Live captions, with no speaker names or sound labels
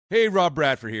Hey, Rob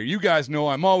Bradford here. You guys know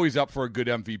I'm always up for a good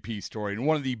MVP story, and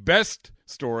one of the best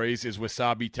stories is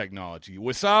Wasabi Technology.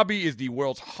 Wasabi is the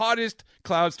world's hottest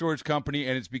cloud storage company,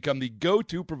 and it's become the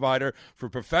go-to provider for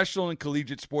professional and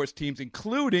collegiate sports teams,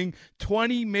 including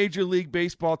 20 Major League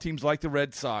Baseball teams like the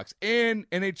Red Sox and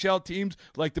NHL teams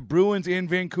like the Bruins and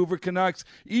Vancouver Canucks.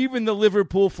 Even the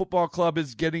Liverpool Football Club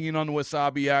is getting in on the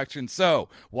Wasabi action. So,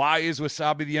 why is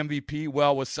Wasabi the MVP?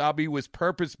 Well, Wasabi was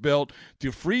purpose-built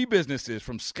to free businesses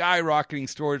from skyrocketing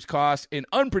storage costs and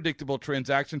unpredictable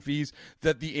transaction fees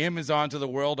that the Amazons of the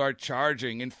world are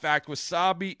charging. In fact,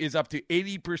 Wasabi is up to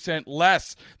 80%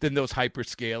 less than those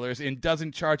hyperscalers and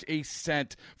doesn't charge a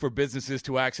cent for businesses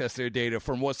to access their data.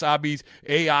 From Wasabi's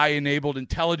AI-enabled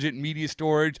intelligent media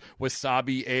storage,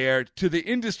 Wasabi Air, to the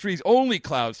industry's only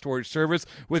cloud storage service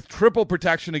with triple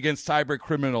protection against cyber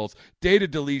criminals, data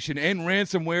deletion, and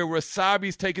ransomware,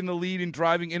 Wasabi's taken the lead in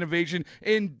driving innovation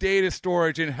in data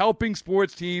storage and helping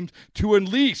sports teams to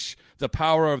unleash the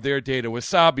power of their data.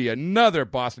 Wasabi, another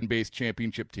Boston-based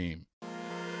championship team.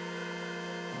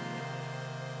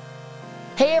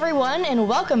 Hey everyone, and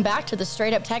welcome back to the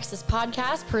Straight Up Texas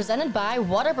podcast presented by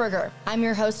Whataburger. I'm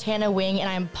your host, Hannah Wing, and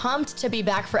I'm pumped to be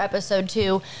back for episode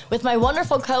 2 with my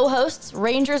wonderful co-hosts,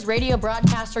 Rangers radio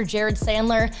broadcaster Jared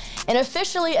Sandler, and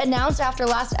officially announced after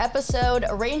last episode,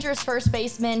 Rangers first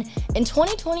baseman and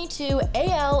 2022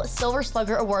 AL Silver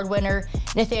Slugger Award winner,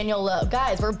 Nathaniel Lowe.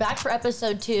 Guys, we're back for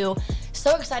episode 2.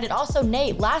 So excited. Also,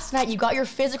 Nate, last night you got your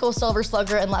physical Silver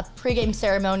Slugger and pregame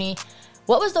ceremony.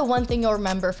 What was the one thing you'll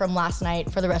remember from last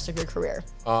night for the rest of your career?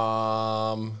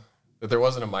 That there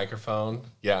wasn't a microphone,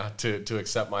 to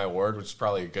accept my award, which is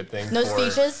probably a good thing. No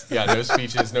speeches? Yeah, no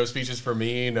speeches. No speeches for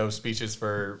me, no speeches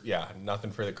for,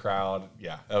 nothing for the crowd.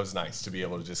 Yeah, that was nice to be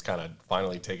able to just kind of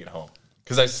finally take it home.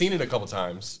 Because I've seen it a couple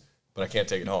times, but I can't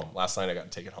take it home. Last night I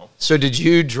got to take it home. So did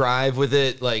you drive with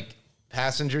it, like,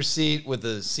 passenger seat with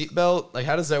the seatbelt? Like,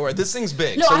 how does that work? This thing's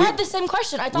big. No, I had the same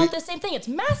question. I thought the same thing. It's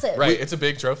massive. Right, it's a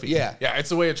big trophy. Yeah. Yeah, it's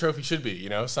the way a trophy should be, you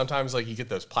know? Sometimes, like, you get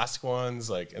those plastic ones,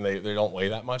 like, and they don't weigh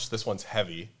that much. This one's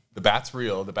heavy. The bat's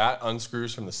real. The bat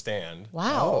unscrews from the stand.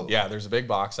 Wow. Yeah, there's a big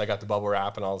box. I got the bubble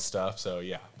wrap and all the stuff, so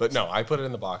yeah. But no, I put it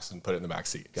in the box and put it in the back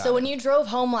seat. So when you drove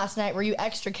home last night, were you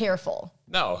extra careful?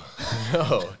 No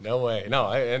way.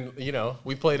 No,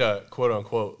 we played a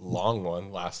quote-unquote long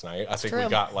one last night. I think we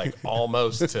got, like,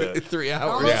 almost to 3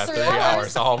 hours. Almost 3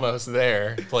 hours. Almost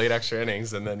there. Played extra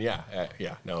innings, and then,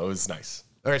 it was nice.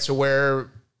 All right, so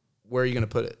where are you going to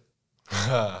put it?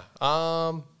 I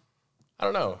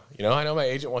don't know. I know my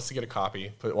agent wants to get a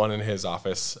copy, put one in his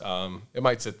office. It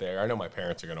might sit there. I know my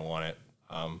parents are going to want it,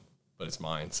 but it's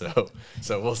mine. So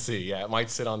we'll see. Yeah, it might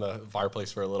sit on the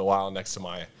fireplace for a little while next to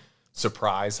my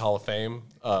surprise Hall of Fame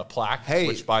plaque. Hey,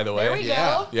 which, by the way, there we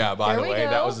go. Yeah. By the way,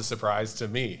 that was a surprise to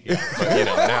me. Yeah,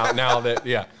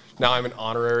 but now I'm an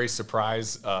honorary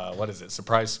surprise.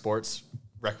 Surprise Sports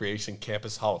Recreation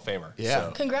Campus Hall of Famer. Yeah.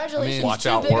 So, Congratulations. watch 2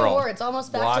 out, big world. awards,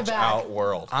 almost back Watch to back. out,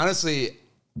 world. Honestly,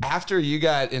 after you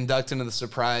got inducted into the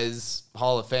Surprise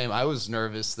Hall of Fame, I was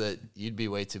nervous that you'd be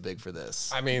way too big for this.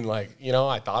 I mean, I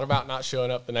thought about not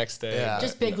showing up the next day. Yeah.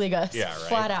 Just big league us. Yeah, right.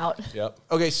 Flat out. Yep.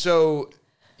 Okay, so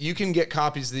you can get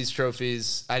copies of these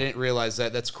trophies. I didn't realize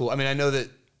that. That's cool. I mean, I know that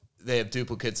they have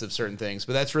duplicates of certain things,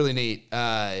 but that's really neat.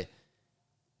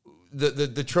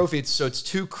 The trophy, it's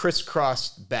 2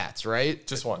 crisscrossed bats, right?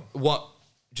 Just one.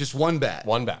 Just one bat.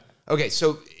 One bat. Okay,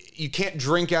 so you can't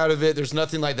drink out of it. There's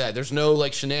nothing like that. There's no,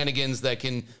 like, shenanigans that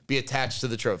can be attached to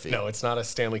the trophy. No, it's not a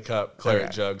Stanley Cup claret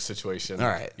Okay. jug situation. All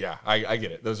right. Yeah, I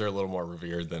get it. Those are a little more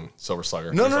revered than Silver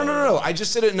Slugger. No. I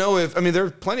just didn't know if, there are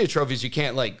plenty of trophies you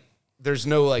can't, like, there's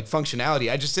no, like,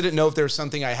 functionality. I just didn't know if there was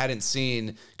something I hadn't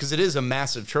seen, because it is a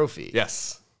massive trophy.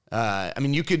 Yes.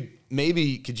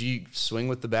 Could you swing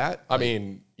with the bat? I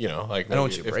mean, like, I don't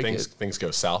want maybe you to if break things go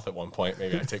south at one point,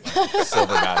 maybe I take my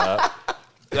silver bat up.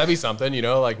 That'd be something,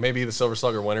 like maybe the Silver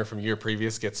Slugger winner from year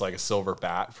previous gets like a silver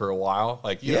bat for a while.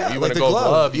 Like, you win like a the gold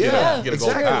glove. glove, you Yeah, get a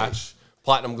exactly. gold patch.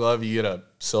 Platinum glove, you get a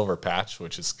silver patch,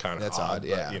 which is kind of That's odd,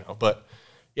 yeah. But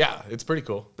yeah, it's pretty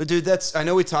cool. But dude, I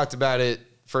know we talked about it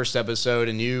first episode,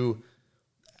 and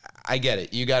I get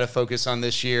it. You got to focus on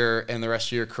this year and the rest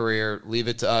of your career. Leave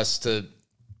it to us to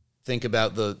think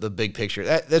about the big picture.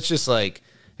 That's just like,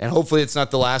 and hopefully it's not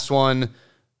the last one,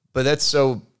 but that's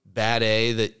so bad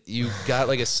that you got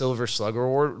like a Silver Slugger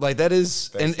award. Like, that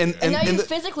is, and now you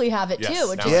physically have it Yes,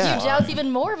 too. It now just it's now it's even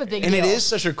more of a big and deal. it is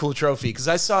such a cool trophy, because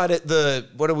I saw it at the,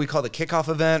 what do we call, the kickoff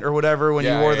event or whatever, when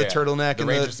you wore the turtleneck. The and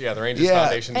Rangers, the Rangers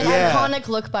Foundation. An did. iconic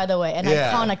look, by the way. An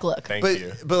iconic look. Thank but,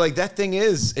 you. But like, that thing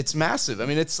it's massive. I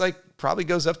mean, it's like probably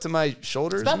goes up to my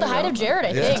shoulders. It's about the height of Jared, I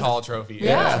It's think. a tall trophy.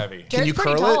 Yeah. It's heavy. Can you Jared's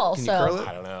pretty curl tall, it? Can so- you curl it?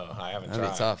 I don't know. I haven't That'd be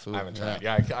tried. tough. Ooh, I haven't yeah.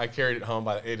 tried. Yeah, I carried it home,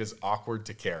 but it is awkward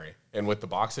to carry. And with the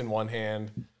box in one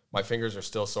hand, my fingers are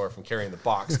still sore from carrying the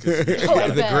box because you Oh, I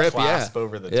got bet. the grip, clasp yeah.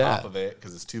 over the Yeah. top of it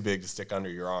because it's too big to stick under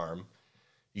your arm.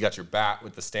 You got your bat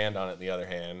with the stand on it in the other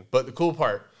hand. But the cool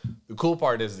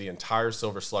part is the entire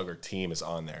Silver Slugger team is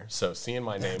on there. So seeing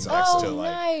my name next to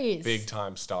like nice. big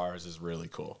time stars is really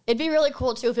cool. It'd be really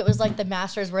cool too if it was like the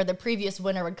Masters where the previous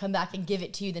winner would come back and give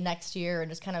it to you the next year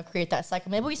and just kind of create that cycle.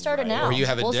 Maybe we start it now. Or you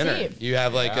have a We'll dinner. see. You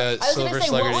have like a I was Silver gonna say,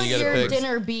 Slugger. what You would get a your pick.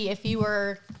 dinner be if you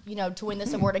were, to win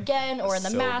this award again or in the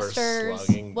Silver Masters?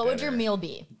 slugging What would your dinner. meal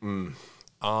be?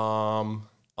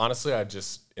 Honestly, I'd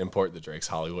just import the Drake's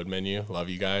Hollywood menu. Love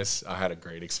you guys. I had a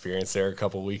great experience there a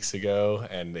couple weeks ago,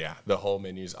 and yeah, the whole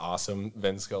menu's awesome.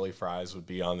 Vin Scully fries would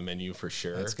be on the menu for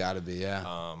sure. It's got to be, yeah.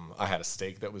 I had a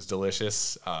steak that was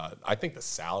delicious. I think the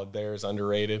salad there is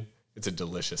underrated. It's a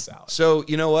delicious salad. So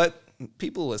you know what?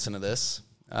 People listen to this.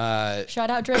 Shout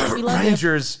out Drake, we love you.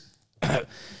 Rangers.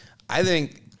 I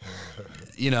think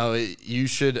you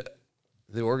should.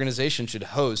 The organization should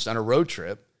host on a road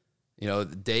trip. The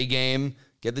day game.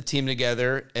 Get the team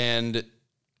together, and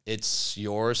it's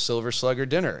your Silver Slugger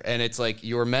dinner. And it's like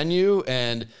your menu,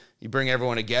 and you bring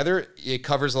everyone together. It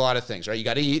covers a lot of things, right? You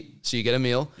got to eat, so you get a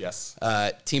meal. Yes.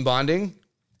 Team bonding,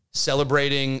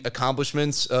 celebrating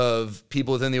accomplishments of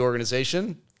people within the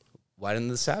organization. Why didn't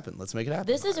this happen? Let's make it happen.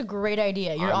 This is a great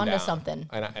idea. You're I'm onto down. something.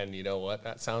 And you know what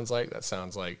that sounds like? That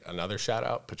sounds like another shout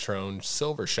out, Patron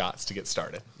Silver Shots to get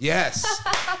started. Yes.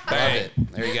 Love it.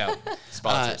 There you go.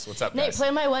 Sponsors, what's up, Nate, guys?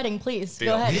 plan my wedding, please.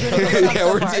 Deal. Go ahead. You're doing a good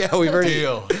job so far. We've already.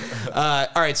 Deal. All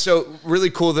right, so really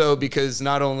cool though, because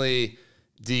not only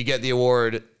do you get the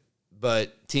award,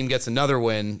 but team gets another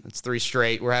win. It's 3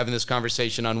 straight. We're having this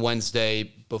conversation on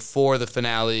Wednesday before the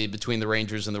finale between the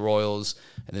Rangers and the Royals,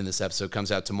 and then this episode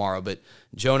comes out tomorrow. But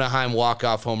Jonah Heim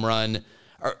walk-off home run.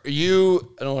 Are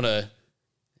you? I don't want to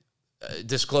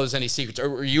disclose any secrets.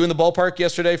 Were you in the ballpark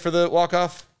yesterday for the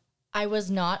walk-off? I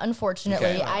was not, unfortunately.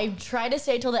 Okay. I try to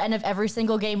stay till the end of every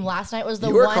single game. Last night was the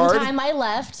You work one hard. time I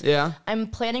left. Yeah. I'm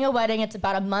planning a wedding. It's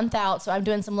about a month out, so I'm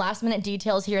doing some last-minute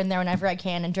details here and there whenever I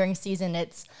can. And during season,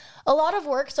 it's a lot of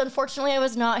work, so unfortunately I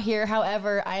was not here.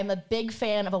 However, I am a big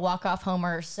fan of a walk-off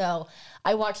homer, so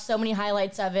I watched so many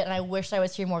highlights of it, and I wish I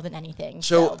was here more than anything.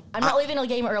 So, I'm not leaving a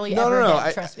game early No, ever no, no.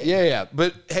 again, trust me. Yeah.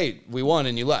 But hey, we won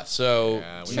and you left, so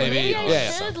Yeah, we Maybe I yeah.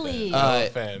 should leave. No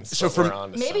offense. so but from- we're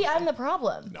on to Maybe something. I'm the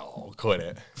problem. No, quit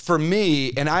it. For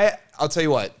me, and I'll tell you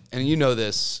what, and you know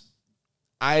this,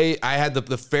 I had the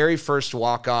very first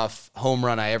walk-off home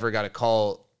run I ever got a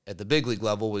call at the big league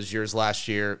level was yours last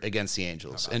year against the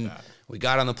Angels. And that? we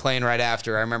got on the plane right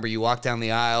after. I remember you walked down the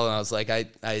aisle, and I was like, I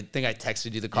think I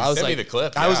texted you the call. I was sent me like, the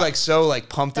clip, I was yeah. like so like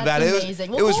pumped That's about it.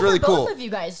 amazing. It was cool really for cool. both of you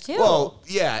guys, too. Well,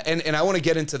 yeah, and I want to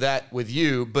get into that with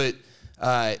you, but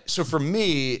so for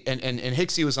me, and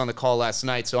Hixie was on the call last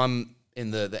night, so I'm in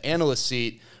the analyst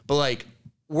seat, but like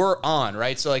we're on,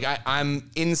 right? So like I'm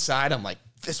inside, I'm like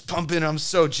fist pumping, I'm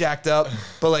so jacked up,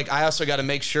 but like I also got to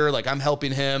make sure like I'm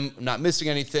helping him, I'm not missing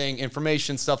anything,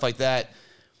 information, stuff like that.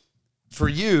 For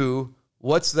you,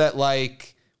 what's that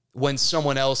like when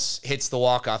someone else hits the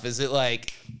walk-off? Is it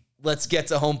like, let's get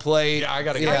to home plate? Yeah, I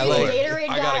gotta Yeah, get Are you the the cooler. Gatorade I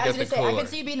guy? gotta I was get going the to say, I cooler. could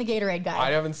see you being the Gatorade guy.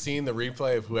 I haven't seen the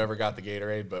replay of whoever got the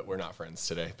Gatorade, but we're not friends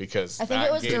today because I think that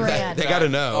it was Gatorade- Durant. They gotta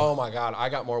know. Oh my god, I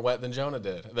got more wet than Jonah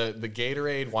did. The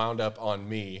Gatorade wound up on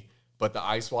me, but the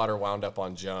ice water wound up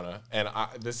on Jonah. And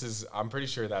I'm pretty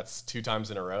sure that's 2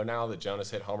 times in a row now that Jonah's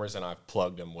hit homers and I've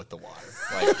plugged him with the water.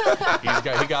 Like he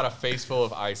got a face full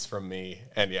of ice from me,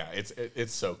 and yeah,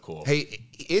 it's so cool. Hey,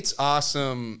 it's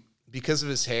awesome because of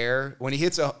his hair. When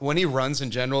he runs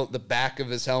in general, the back of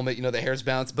his helmet, the hair's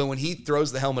bounced. But when he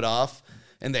throws the helmet off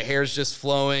and the hair's just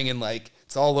flowing and like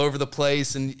it's all over the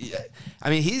place, and I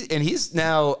mean he's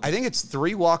now, I think it's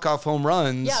 3 walk-off home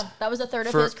runs. Yeah, that was a third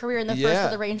of For- his career and the first yeah.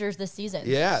 for the Rangers this season.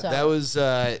 Yeah, So, that was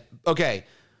okay.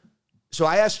 So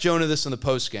I asked Jonah this in the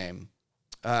post game.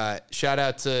 Shout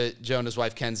out to Jonah's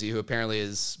wife Kenzie, who apparently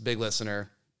is a big listener.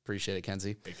 Appreciate it,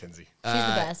 Kenzie. Hey, Kinsey. she's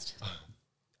the best.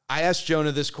 I asked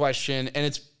Jonah this question, and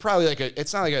it's probably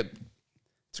it's a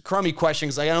crummy question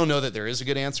because I don't know that there is a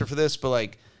good answer for this, but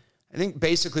like I think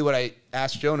basically what I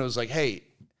asked Jonah was like, hey,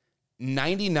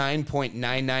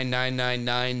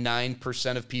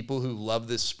 99.99999% of people who love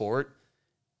this sport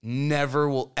never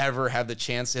will ever have the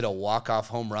chance to hit a walk-off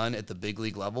home run at the big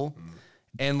league level.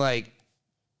 And like,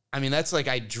 I mean, that's like,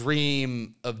 I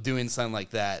dream of doing something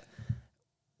like that.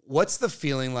 what's the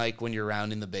feeling like when you're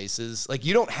rounding the bases? Like,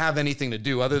 you don't have anything to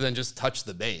do other than just touch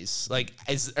the base. Like,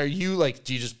 are you like,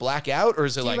 do you just black out, or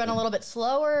is it Do you like run a little bit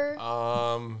slower?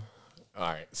 All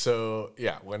right. So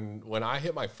yeah, when I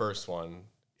hit my first one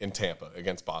in Tampa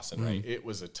against Boston, right, it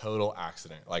was a total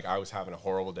accident. Like, I was having a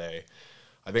horrible day.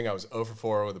 I think I was 0 for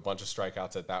 4 with a bunch of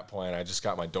strikeouts at that point. I just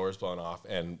got my doors blown off,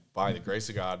 and by the grace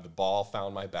of God, the ball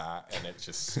found my bat, and it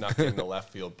just snuck in the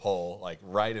left field pole, like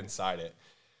right inside it.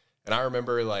 And I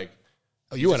remember, like,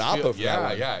 Oh, you went oppo for that yeah,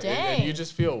 one. yeah. Dang. And you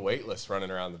just feel weightless running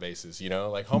around the bases, you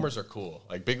know? Like, homers are cool.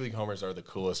 Like, big league homers are the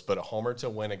coolest, but a homer to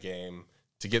win a game,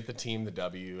 to get the team the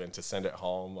W and to send it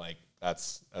home, like,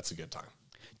 that's a good time.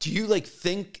 Do you like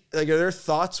think, like, are there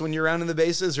thoughts when you're rounding the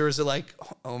bases, or is it like,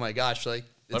 oh my gosh, like,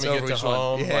 it's Let me over, get we to just want-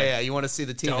 home, Yeah, like, yeah, you want to see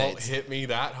the Don't teammates. hit me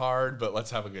that hard, but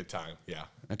let's have a good time. Yeah.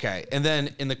 Okay. And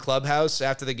then in the clubhouse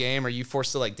after the game, are you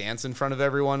forced to like dance in front of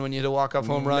everyone when you hit a walk-off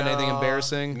home run? Anything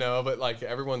embarrassing? No, but like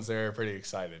everyone's there pretty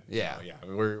excited. Yeah. Yeah. I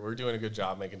mean, we're doing a good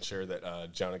job making sure that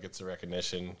Jonah gets the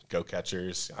recognition. Go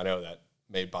catchers. I know that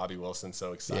made Bobby Wilson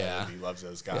so excited. Yeah. He loves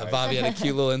those guys. Yeah, Bobby had a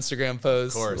cute little Instagram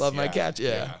post. Of course, Love my catch.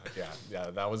 Yeah.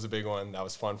 That was a big one. That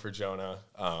was fun for Jonah.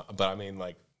 But I mean,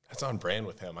 like, that's on brand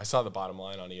with him. I saw the bottom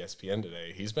line on ESPN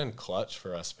today. He's been clutch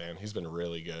for us, man. He's been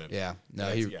really good. Yeah. No,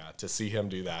 And to see him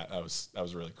do that was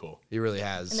really cool. he really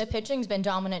has. And the pitching's been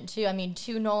dominant too. I mean,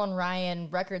 2 Nolan Ryan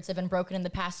records have been broken in the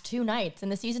past 2 nights,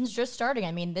 and the season's just starting.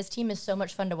 I mean, this team is so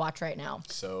much fun to watch right now.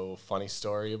 So, funny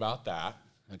story about that.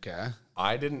 Okay.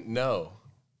 I didn't know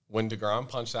when DeGrom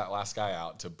punched that last guy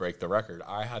out to break the record.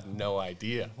 I had no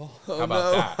idea. How about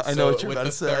no. that? I know what you're with about the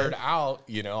to say. third out,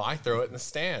 I throw it in the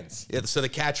stands. Yeah, so the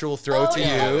catcher will throw it to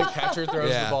Yeah, you. the catcher throws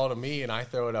Yeah. the ball to me, and I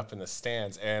throw it up in the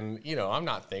stands. And, I'm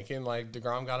not thinking, like,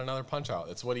 DeGrom got another punch out.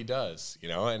 That's what he does,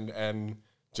 and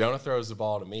Jonah throws the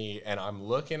ball to me, and I'm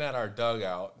looking at our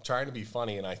dugout, trying to be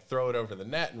funny, and I throw it over the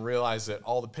net and realize that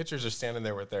all the pitchers are standing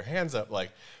there with their hands up,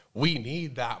 like, we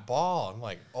need that ball. I'm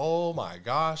like, oh my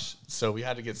gosh. So we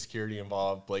had to get security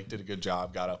involved. Blake did a good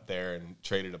job, got up there and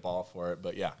traded a ball for it.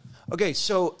 But yeah. Okay,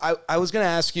 so I was going to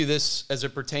ask you this as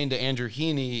it pertained to Andrew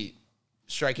Heaney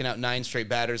striking out 9 straight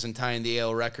batters and tying the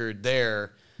AL record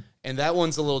there. And that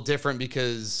one's a little different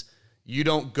because you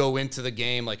don't go into the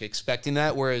game like expecting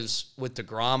that. Whereas with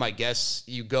DeGrom, I guess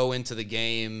you go into the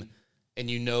game and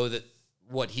you know that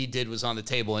what he did was on the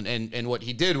table. And what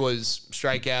he did was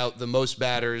strike out the most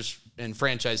batters in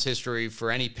franchise history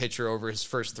for any pitcher over his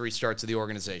first 3 starts of the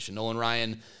organization. Nolan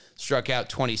Ryan struck out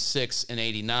 26 in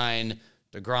 89.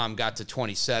 DeGrom got to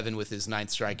 27 with his 9th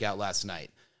strikeout last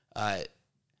night. I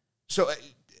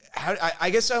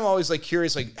guess I'm always like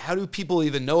curious, like, how do people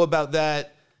even know about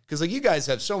that? Because like you guys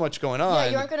have so much going on. Yeah,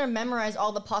 you aren't going to memorize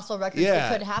all the possible records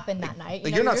that could happen that night.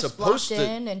 Like, you're not just supposed locked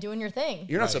to- in and doing your thing.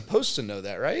 You're not supposed to know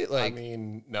that, right? Like, I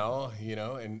mean, no,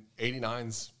 and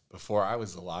 89's before I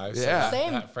was alive. So Yeah.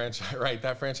 Same. that franchise, right?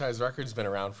 That franchise record's been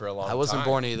around for a long time. I wasn't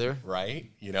born either. Right.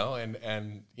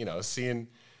 And seeing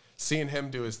him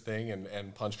do his thing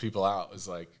and punch people out is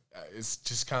like, it's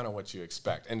just kind of what you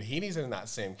expect. And Heaney's in that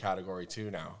same category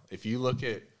too now. If you look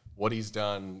at what he's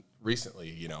done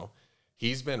recently,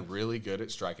 he's been really good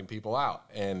at striking people out.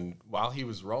 And while he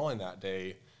was rolling that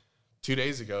day, 2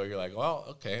 days ago, you're like, well,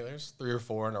 okay, there's 3 or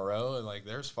 4 in a row, and like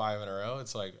there's 5 in a row.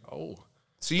 It's like, oh.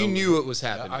 so you knew it was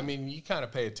happening. I mean, you kind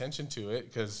of pay attention to it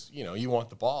because you want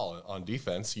the ball on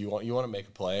defense. You want to make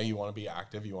a play. You want to be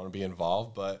active. You want to be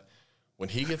involved. But when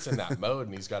he gets in that mode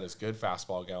and he's got his good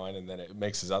fastball going, and then it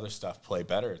makes his other stuff play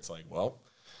better, it's like, well,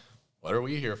 what are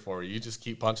we here for? You just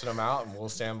keep punching them out, and we'll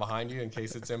stand behind you in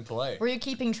case it's in play. Were you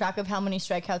keeping track of how many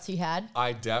strikeouts he had?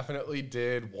 I definitely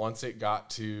did once it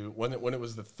got to when it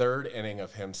was the 3rd inning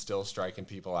of him still striking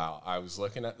people out. I was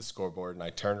looking at the scoreboard and I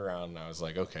turned around and I was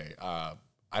like, okay,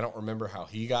 I don't remember how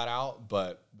he got out,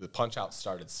 but the punch out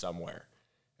started somewhere.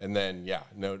 And then,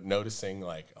 noticing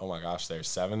like, oh my gosh, there's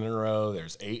 7 in a row,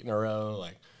 there's 8 in a row.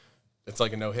 Like, it's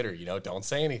like a no-hitter, don't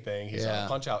say anything. He's on a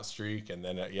punch-out streak, and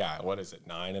then,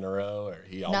 9 in a row? Or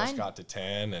he almost 9. got to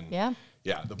 10. And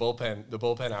the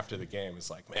bullpen after the game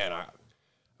is like, man,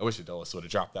 I wish Adolis would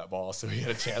have dropped that ball so he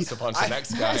had a chance to punch the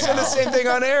next guy I said the out. same thing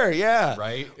on air. Yeah.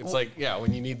 Right? It's like,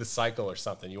 when you need the cycle or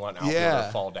something, you want an outfielder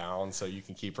to fall down so you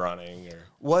can keep running. Or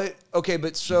What? Okay,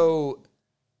 but so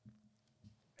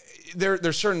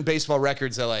there's certain baseball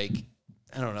records that, like,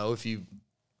 I don't know, if you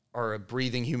are a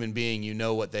breathing human being, you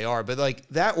know what they are. But like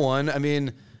that one, I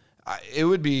mean, it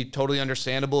would be totally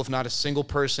understandable if not a single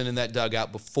person in that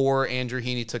dugout before Andrew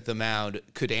Heaney took the mound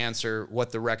could answer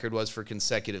what the record was for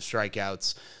consecutive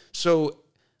strikeouts. So,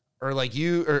 or like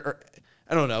you, or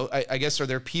I don't know, I guess, are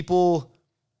there people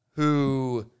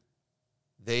who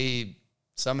they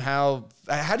somehow,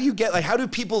 how do you get, like, how do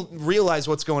people realize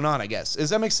what's going on, I guess?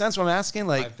 Does that make sense what I'm asking?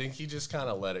 Like, I think you just kind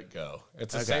of let it go.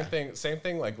 It's the Okay. same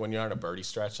thing like when you're on a birdie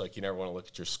stretch, like you never want to look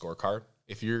at your scorecard.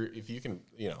 If you can,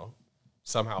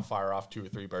 somehow fire off 2 or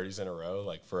 3 birdies in a row,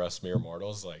 like for us mere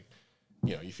mortals, like,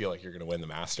 you feel like you're going to win the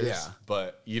Masters, Yeah.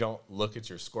 but you don't look at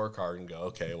your scorecard and go,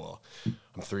 okay, well,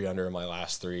 I'm 3 under in my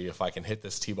last 3. If I can hit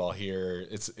this tee-ball here,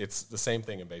 it's the same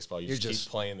thing in baseball. You just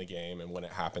keep playing the game, and when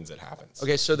it happens, it happens.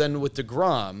 okay, so then with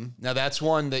DeGrom, now that's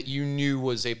one that you knew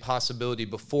was a possibility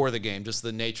before the game, just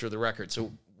the nature of the record.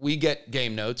 So we get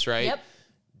game notes, right? Yep.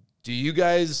 Do you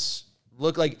guys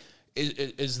look like,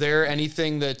 is there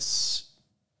anything that's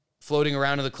floating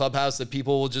around in the clubhouse that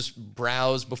people will just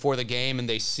browse before the game and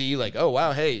they see like, oh,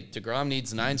 wow, hey, DeGrom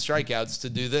needs 9 strikeouts to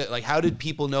do this? Like, how did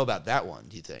people know about that one,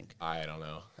 do you think? I don't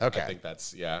know. Okay. I think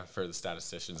that's, for the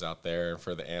statisticians out there,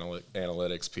 for the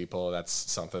analytics people, that's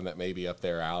something that may be up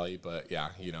their alley. But,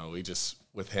 we just,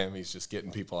 with him, he's just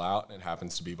getting people out, and it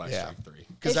happens to be by strike 3.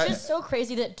 It's just so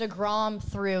crazy that DeGrom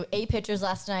threw 8 pitches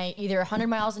last night, either 100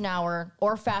 miles an hour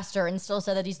or faster, and still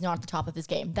said that he's not at the top of his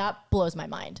game. That blows my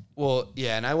mind. Well,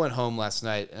 yeah, and I went home last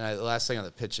night, and the last thing on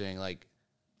the pitching,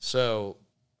 so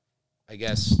I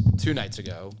guess 2 nights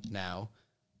ago now,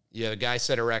 a guy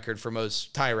set a record for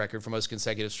tie record for most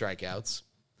consecutive strikeouts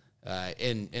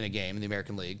in a game in the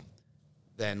American League.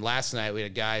 Then last night we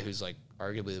had a guy who's like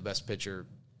arguably the best pitcher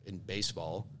in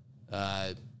baseball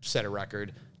set a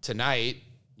record. Tonight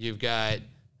you've got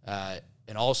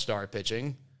an all-star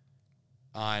pitching.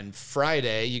 On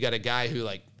Friday you got a guy who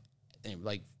like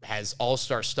has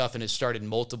all-star stuff and has started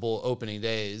multiple opening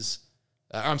days.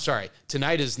 I'm sorry.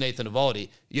 Tonight is Nathan Eovaldi.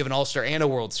 You have an all-star and a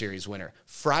World Series winner.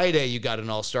 Friday, you got an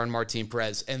all-star and Martin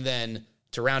Perez. And then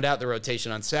to round out the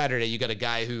rotation on Saturday, you got a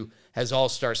guy who has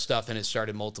all-star stuff and has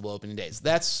started multiple opening days.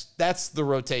 That's the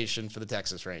rotation for the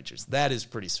Texas Rangers. That is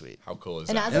pretty sweet. How cool is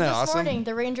And that? as of this awesome? morning,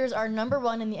 the Rangers are number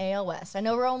 1 in the AL West. I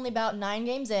know we're only about 9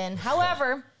 games in.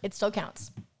 However, it still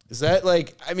counts. Is that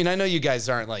I know you guys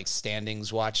aren't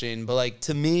standings watching, but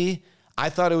to me, I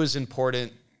thought it was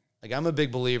important. I'm a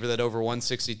big believer that over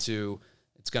 162,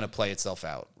 it's going to play itself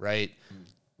out, right?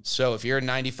 So if you're a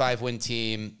 95-win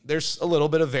team, there's a little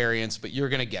bit of variance, but you're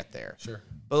going to get there. Sure.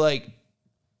 But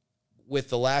with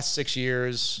the last 6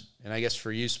 years, and I guess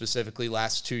for you specifically,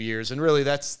 last 2 years, and really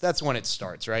that's when it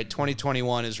starts, right?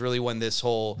 2021 is really when this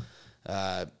whole,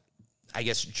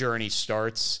 journey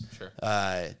starts. Sure.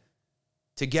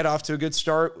 To get off to a good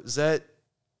start,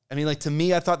 to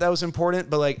me, I thought that was important,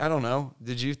 but I don't know.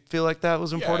 Did you feel like that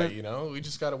was important? Yeah, we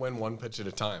just got to win 1 pitch at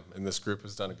a time. And this group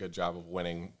has done a good job of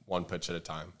winning 1 pitch at a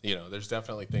time. There's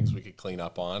definitely things we could clean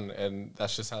up on, and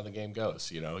that's just how the game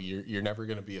goes. You're never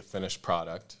going to be a finished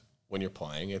product when you're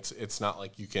playing. It's not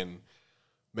like you can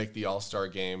make the All-Star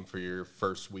game for your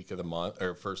first week of the month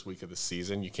or first week of the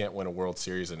season. You can't win a World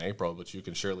Series in April, but you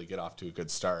can surely get off to a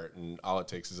good start. And all it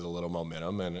takes is a little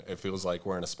momentum. And it feels like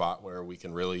we're in a spot where we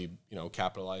can really,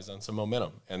 capitalize on some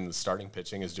momentum. And the starting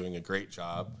pitching is doing a great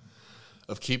job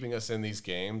of keeping us in these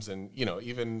games. And,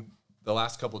 even the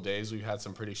last couple of days, we've had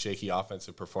some pretty shaky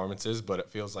offensive performances, but it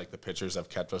feels like the pitchers have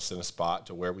kept us in a spot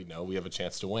to where we know we have a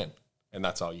chance to win. And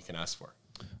that's all you can ask for.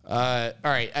 All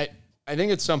right. I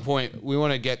think at some point we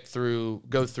want to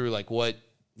go through what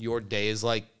your day is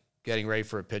like getting ready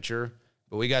for a pitcher,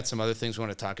 but we got some other things we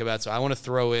want to talk about. So I want to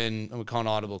throw in, I'm going to call an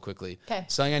audible quickly. Okay.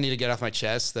 Something I need to get off my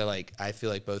chest that I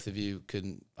feel like both of you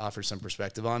could offer some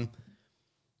perspective on.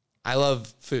 I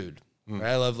love food, right?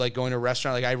 I love going to a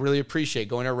restaurant. I really appreciate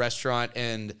going to a restaurant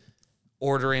and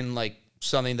ordering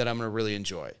something that I'm going to really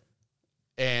enjoy.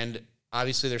 And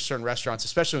obviously, there's certain restaurants,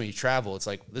 especially when you travel, it's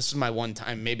this is my one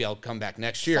time. Maybe I'll come back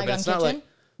next year. Saigon but it's Kitchen?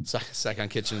 not Saigon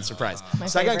Kitchen, surprise. My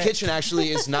Saigon favorite. Kitchen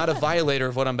actually is not a violator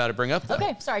of what I'm about to bring up, though.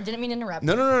 Okay, sorry, didn't mean to interrupt.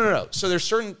 No. So there's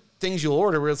certain things you'll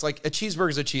order where it's a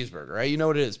cheeseburger is a cheeseburger, right? You know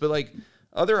what it is. But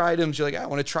other items, you're I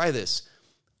want to try this.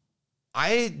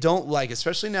 I don't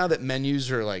especially now that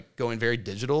menus are going very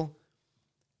digital.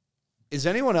 Is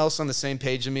anyone else on the same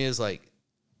page as me as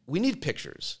we need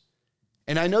pictures?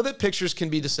 And I know that pictures can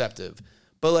be deceptive,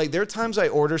 but there are times I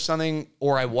order something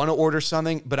or I want to order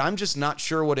something, but I'm just not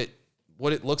sure what it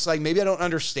looks like. Maybe I don't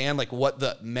understand what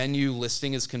the menu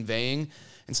listing is conveying.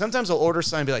 And sometimes I'll order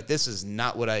something and be this is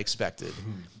not what I expected.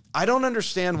 I don't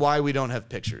understand why we don't have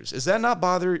pictures. Does that not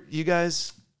bother you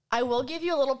guys? I will give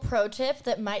you a little pro tip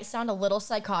that might sound a little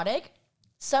psychotic.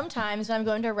 Sometimes when I'm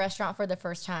going to a restaurant for the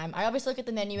first time, I always look at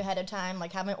the menu ahead of time,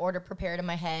 have my order prepared in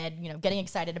my head, getting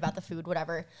excited about the food,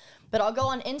 whatever. But I'll go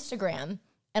on Instagram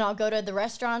and I'll go to the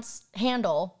restaurant's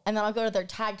handle and then I'll go to their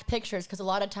tagged pictures because a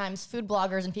lot of times food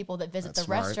bloggers and people that visit the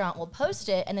restaurant will post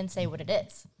it and then say what it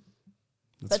is.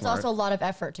 But it's also a lot of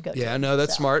effort to go Yeah, to. no,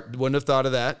 that's smart. Wouldn't have thought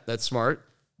of that. That's smart.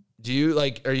 Do you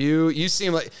you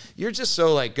seem like you're just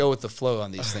so like go with the flow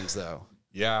on these things though.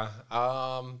 Yeah.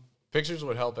 Pictures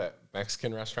would help at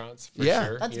Mexican restaurants for Yeah.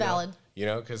 sure. That's you know? valid. You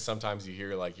know, because sometimes you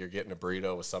hear like you're getting a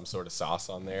burrito with some sort of sauce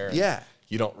on there. and Yeah.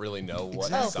 You don't really know what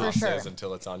the Exactly. Oh, for sauce sure. is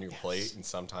until it's on your plate. And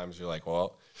sometimes you're like,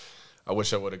 well, I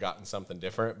wish I would have gotten something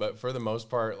different. But for the most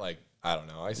part, like, I don't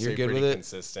know. I stay good pretty with it?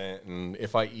 consistent. And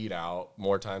if I eat out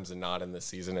more times than not in the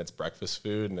season, it's breakfast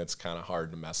food and it's kind of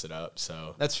hard to mess it up.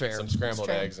 So That's fair. Some scrambled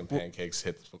true. eggs and pancakes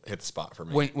hit the spot for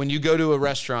me. When you go to a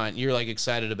restaurant, you're like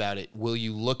excited about it. Will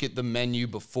you look at the menu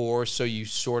before so you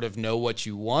sort of know what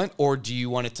you want, or do you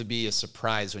want it to be a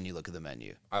surprise when you look at the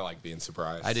menu? I like being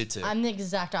surprised. I did too. I'm the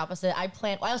exact opposite. I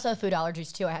also have food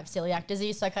allergies too. I have celiac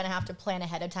disease, so I kind of have to plan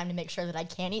ahead of time to make sure that I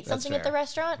can eat something at the fair.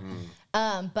 restaurant. But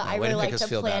I way to really make like us to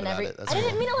feel bad plan about every. it. That's I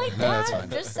didn't cool. mean it like that's that. fine.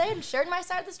 Just saying, shared my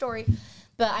side of the story.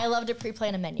 But I love to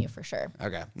pre-plan a menu for sure.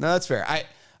 Okay, no, that's fair. I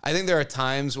think there are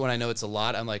times when I know it's a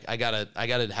lot. I'm like, I gotta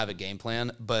have a game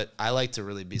plan, but I like to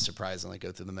really be surprised and like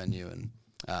go through the menu. And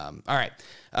all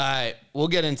right, we'll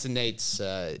get into Nate's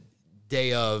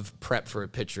day of prep for a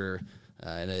pitcher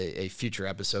in a future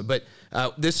episode. But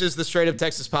this is the Straight Up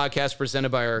Texas podcast presented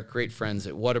by our great friends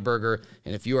at Whataburger.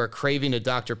 And if you are craving a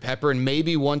Dr. Pepper and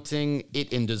maybe wanting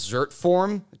it in dessert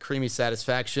form, the creamy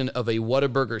satisfaction of a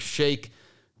Whataburger shake,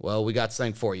 well, we got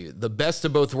something for you. The best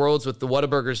of both worlds with the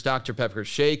Whataburger's Dr. Pepper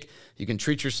Shake. You can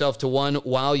treat yourself to one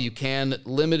while you can.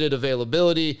 Limited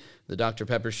availability. The Dr.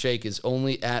 Pepper Shake is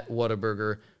only at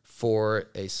Whataburger for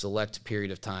a select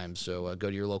period of time. So go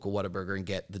to your local Whataburger and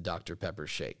get the Dr. Pepper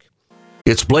Shake.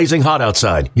 It's blazing hot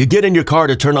outside. You get in your car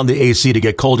to turn on the AC to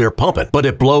get cold air pumping, but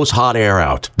it blows hot air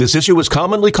out. This issue is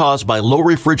commonly caused by low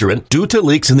refrigerant due to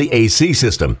leaks in the AC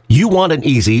system. You want an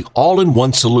easy,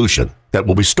 all-in-one solution that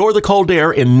will restore the cold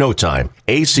air in no time.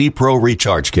 AC Pro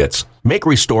Recharge Kits make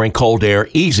restoring cold air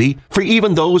easy for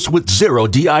even those with zero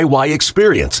DIY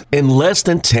experience in less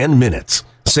than 10 minutes.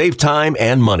 Save time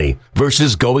and money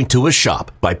versus going to a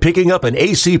shop by picking up an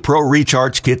AC Pro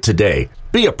Recharge Kit today.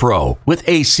 Be a pro with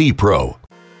AC Pro.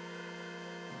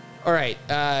 All right.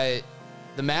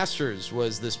 The Masters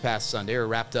was this past Sunday, or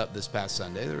wrapped up this past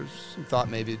Sunday. There was some thought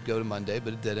maybe it'd go to Monday,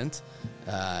 but it didn't.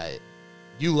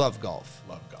 You love golf.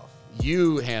 Love golf.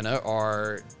 You, Hannah,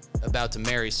 are about to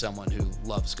marry someone who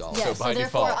loves golf. Yes, by so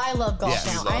therefore default. I love golf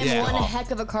Yeah, now. you I love- am yeah. one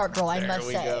heck of a cart girl, I There must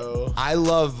we say. go. I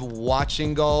love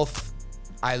watching golf.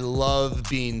 I love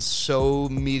being so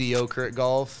mediocre at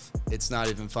golf. It's not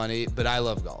even funny, but I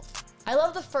love golf. I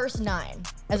love the first 9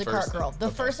 as a cart first girl. nine, The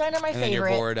okay. first 9 are my And then you're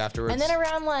favorite. bored afterwards? And then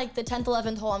around like the 10th,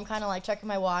 11th hole, I'm kind of like checking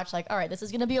my watch, like, all right, this is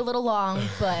going to be a little long,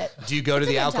 but Do you go to it's a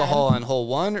the good alcohol time. on hole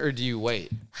 1, or do you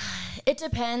wait? It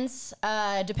depends.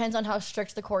 Depends on how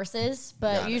strict the course is,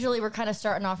 but Got it. usually we're kind of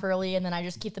starting off early, and then I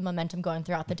just keep the momentum going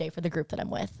throughout the day for the group that I'm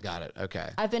with. Got it. Okay.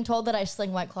 I've been told that I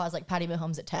sling White Claws like Patty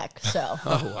Mahomes at Tech, so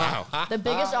Oh, wow. the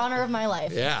biggest honor of my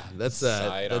life. Yeah, that's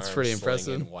Sidearm pretty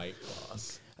slinging impressive. White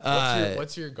Claws. Uh,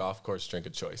 What's your golf course drink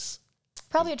of choice?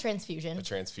 Probably a transfusion. A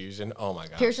transfusion? Oh my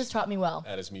gosh. Pierce has taught me well.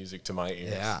 That is music to my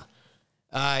ears.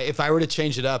 Yeah. If I were to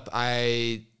change it up,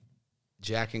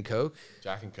 Jack and Coke.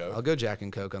 Jack and Coke. I'll go Jack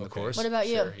and Coke on the Okay. course. What about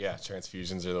you? Sure, yeah,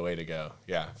 transfusions are the way to go.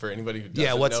 Yeah, for anybody who doesn't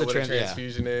Yeah, what's know the what a tran- yeah.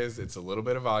 transfusion is, it's a little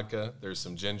bit of vodka. There's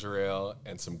some ginger ale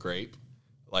and some grape,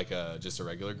 like just a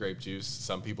regular grape juice.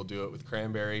 Some people do it with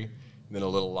cranberry, and then a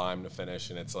little lime to finish,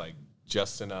 and it's like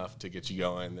just enough to get you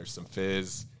going. There's some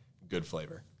fizz, good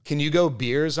flavor. Can you go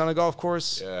beers on a golf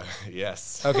course? Yeah,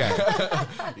 yes, Okay.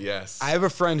 yes. I have a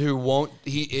friend who won't.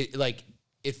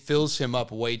 It fills him up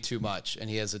way too much, and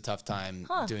he has a tough time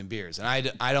doing beers. And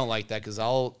I don't like that because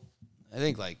I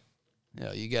think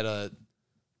you get a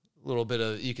little bit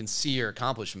of, you can see your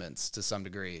accomplishments to some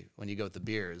degree when you go with the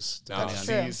beers. Now,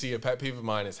 depending on- see, a pet peeve of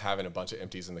mine is having a bunch of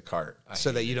empties in the cart. I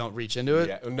so hate that you it. don't reach into it.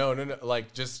 Yeah, no.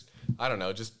 Like just I don't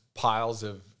know, just piles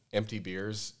of empty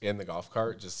beers in the golf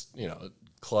cart. Just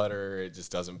clutter. It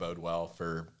just doesn't bode well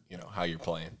for how you're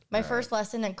playing. My first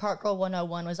lesson in Cart Girl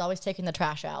 101 was always taking the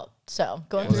trash out. So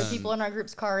going through people in our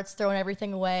group's carts, throwing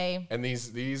everything away. And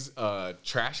these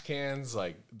trash cans,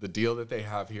 like the deal that they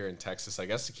have here in Texas, I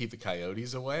guess to keep the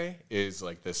coyotes away, is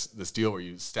like this deal where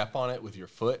you step on it with your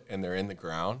foot and they're in the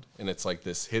ground, and it's like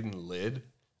this hidden lid.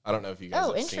 I don't know if you guys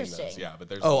Oh, have seen those. interesting. Yeah, but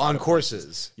there's Oh, a lot on of courses.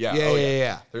 places- Yeah, Yeah, oh,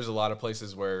 yeah. There's a lot of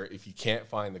places where if you can't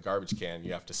find the garbage can,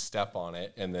 you have to step on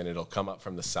it, and then it'll come up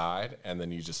from the side, and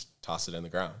then you just toss it in the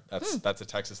ground. That's a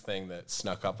Texas thing that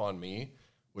snuck up on me,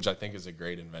 which I think is a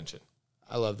great invention.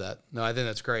 I love that. No, I think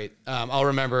that's great. I'll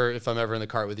remember if I'm ever in the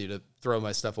cart with you to throw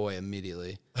my stuff away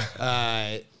immediately.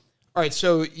 All right,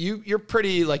 so you're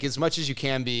pretty, like, as much as you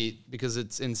can be because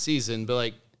it's in season, but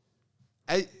like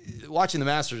watching the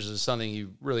Masters is something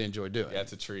you really enjoy doing. Yeah,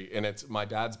 it's a treat. And it's my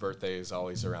dad's birthday is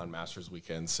always around Masters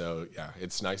weekend. So, yeah,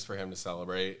 it's nice for him to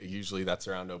celebrate. Usually that's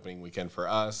around opening weekend for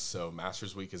us. So,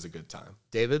 Masters week is a good time.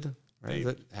 David, right?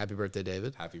 David. Happy birthday,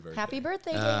 David. Happy birthday. Happy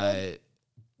birthday, David.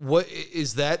 What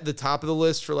is that the top of the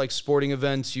list for like sporting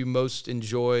events you most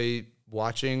enjoy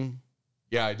watching?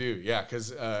 Yeah, I do. Yeah,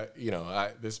 because,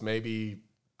 this may be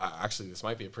actually, this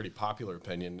might be a pretty popular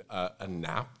opinion. A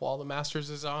nap while the Masters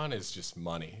is on is just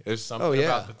money. There's something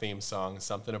about the theme song,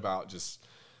 something about just,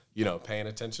 paying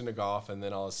attention to golf, and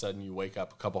then all of a sudden you wake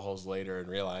up a couple holes later and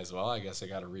realize, well, I guess I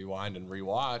got to rewind and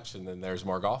rewatch, and then there's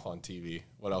more golf on TV.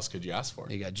 What else could you ask for?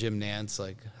 You got Jim Nance,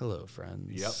 like, hello, friends.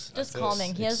 Yep. Just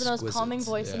calming. He has the most calming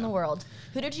voice in the world.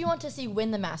 Who did you want to see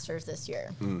win the Masters this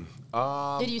year?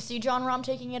 Did you see Jon Rahm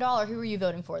taking it all, or who were you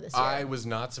voting for this year? I was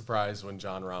not surprised when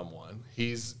Jon Rahm won.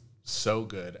 He's so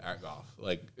good at golf.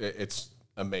 Like, it's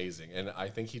amazing. And I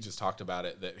think he just talked about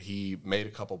it, that he made a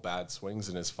couple bad swings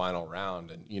in his final round.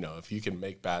 And, if you can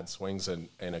make bad swings in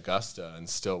Augusta and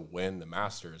still win the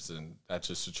Masters, and that's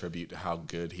just a tribute to how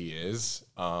good he is.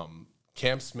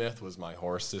 Cam Smith was my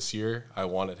horse this year. I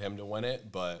wanted him to win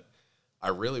it, but I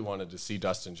really wanted to see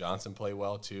Dustin Johnson play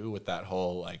well too, with that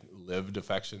whole like live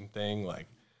defection thing. Like,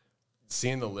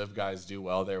 seeing the live guys do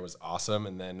well there was awesome.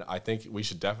 And then I think we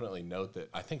should definitely note that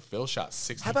I think Phil shot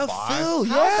 65. How about Phil?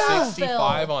 Yeah.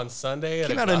 65 on Sunday at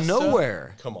Came out of Augusta.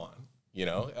 nowhere. Come on.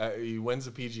 He wins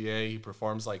the PGA. He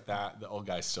performs like that. The old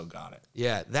guy still got it.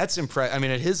 Yeah, that's impressive. I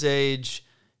mean, at his age,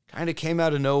 kind of came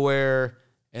out of nowhere.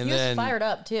 And he was then fired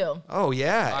up, too. Oh,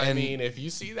 yeah. I mean, if you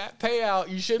see that payout,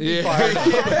 you should be fired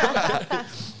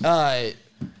up.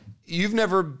 You've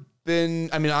never been,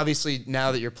 I mean, obviously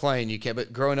now that you're playing, you can't,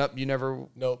 but growing up, you never.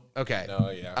 Nope. Okay. No,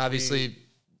 yeah. Obviously,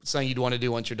 something you'd want to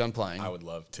do once you're done playing. I would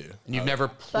love to. And you've never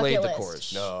played Bucket the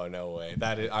list. course. No way.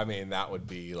 That would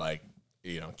be like,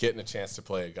 getting a chance to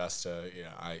play Augusta.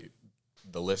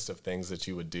 The list of things that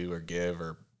you would do or give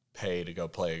or pay to go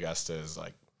play Augusta is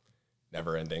like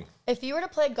never ending. If you were to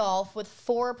play golf with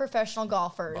 4 professional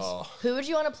golfers, who would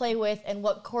you want to play with, and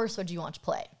what course would you want to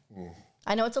play?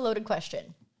 I know it's a loaded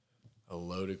question. A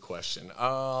loaded question.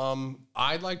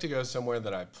 I'd like to go somewhere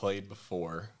that I played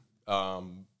before.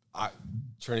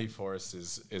 Trinity Forest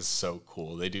is so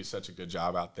cool. They do such a good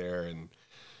job out there, and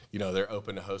they're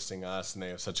open to hosting us, and they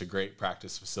have such a great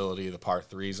practice facility. The par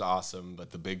 3 is awesome,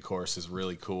 but the big course is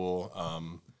really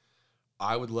cool.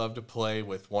 I would love to play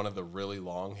with one of the really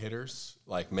long hitters,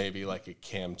 like maybe like a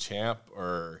Cam Champ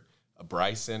or a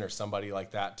Bryson or somebody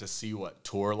like that, to see what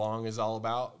tour long is all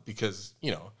about, because,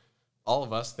 all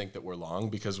of us think that we're long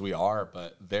because we are,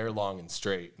 but they're long and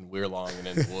straight, and we're long and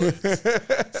in the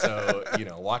woods. So,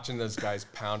 watching those guys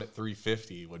pound at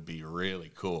 350 would be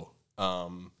really cool.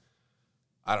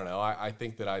 I don't know. I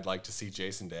think that I'd like to see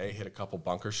Jason Day hit a couple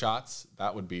bunker shots.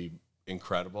 That would be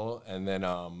incredible. And then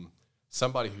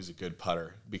somebody who's a good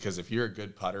putter, because if you're a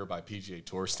good putter by PGA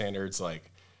Tour standards,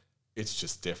 like, it's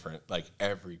just different. Like,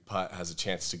 every putt has a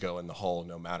chance to go in the hole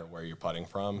no matter where you're putting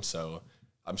from. So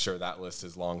I'm sure that list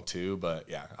is long too, but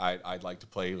yeah, I'd like to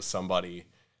play with somebody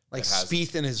like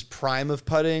Spieth in his prime of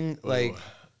putting. Like,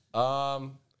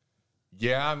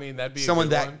 yeah, I mean, that'd be someone a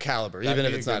good that one. caliber, That'd even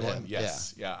if be a it's not good him. one.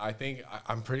 Yes, yeah.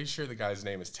 I'm pretty sure the guy's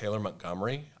name is Taylor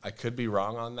Montgomery. I could be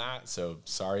wrong on that, so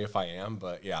sorry if I am,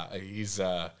 but yeah, he's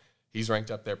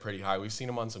ranked up there pretty high. We've seen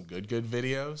him on some good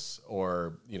videos,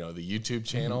 or the YouTube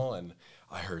channel, and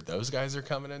I heard those guys are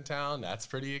coming in town. That's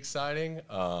pretty exciting.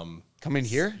 Coming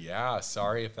here? Yeah,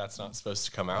 sorry if that's not supposed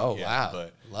to come out Oh, yet. wow.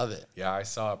 But Love it. yeah, I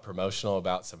saw a promotional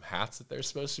about some hats that they're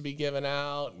supposed to be giving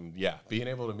out. And yeah, being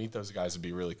able to meet those guys would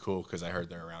be really cool, because I heard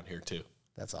they're around here too.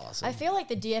 That's awesome. I feel like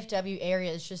the DFW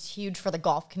area is just huge for the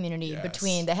golf community. Yes.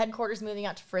 Between the headquarters moving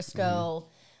out to Frisco,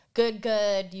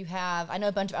 Good. You have, I know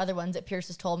a bunch of other ones that Pierce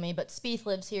has told me, but Spieth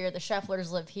lives here. The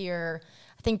Schefflers live here.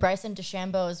 I think Bryson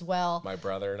DeChambeau as well. My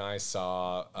brother and I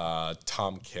saw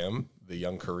Tom Kim, the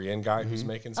young Korean guy who's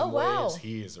making some wow. waves.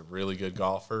 He is a really good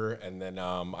golfer. And then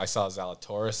I saw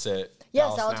Zalatoris at Yeah,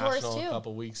 Dallas Zalatoris National too. a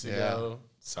couple weeks ago.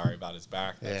 Sorry about his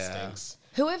back. That stinks.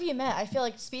 Who have you met? I feel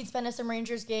like Spieth's been to some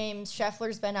Rangers games.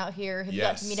 Scheffler's been out here. Have you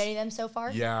got to meet any of them so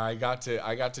far? Yeah, I got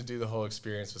to do the whole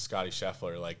experience with Scotty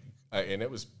Scheffler. And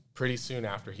it was pretty soon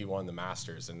after he won the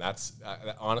Masters, and that's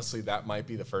honestly, that might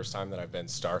be the first time that I've been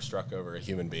starstruck over a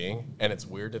human being. And it's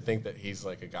weird to think that he's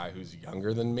like a guy who's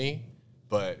younger than me,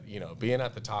 but being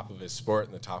at the top of his sport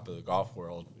and the top of the golf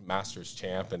world, Masters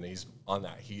champ, and he's on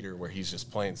that heater where he's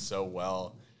just playing so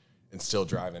well, and still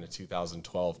driving a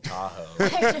 2012 Tahoe.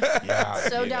 Yeah,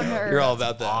 So down to earth. You're all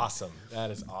about that. Awesome.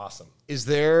 That is awesome. Is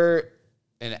there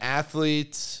an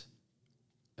athlete,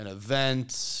 an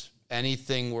event,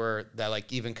 anything where that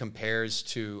like even compares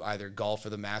to either golf or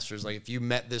the Masters? Like if you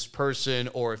met this person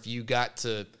or if you got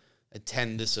to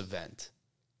attend this event?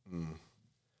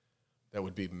 That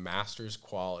would be Masters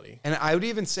quality. And I would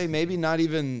even say maybe not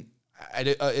even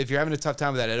if you're having a tough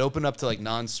time with that, it'd open up to like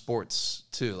non-sports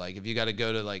too. Like if you got to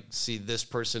go to like see this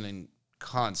person in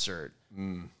concert,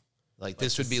 like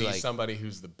this would be See like somebody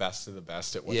who's the best of the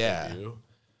best at what Yeah. they do.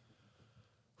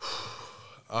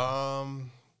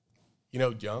 You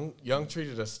know, Young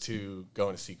treated us to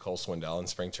going to see Cole Swindell in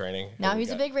spring training. Now And we he's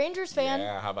a got- big Rangers fan.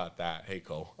 Yeah, how about that? Hey,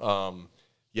 Cole.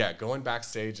 Yeah, going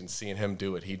backstage and seeing him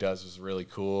do what he does was really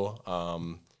cool.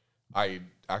 I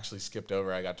actually skipped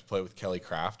over. I got to play with Kelly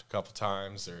Craft a couple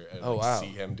times, see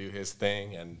him do his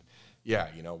thing, and yeah,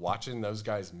 you know, watching those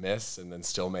guys miss and then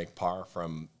still make par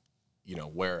from, you know,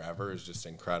 wherever is just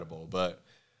incredible. But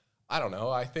I don't know.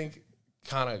 I think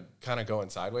kind of going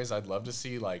sideways. I'd love to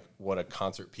see like what a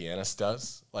concert pianist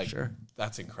does. Like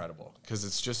that's incredible because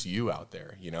it's just you out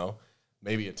there, you know.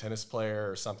 Maybe a tennis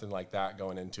player or something like that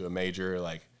going into a major,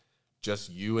 like just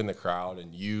you in the crowd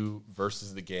and you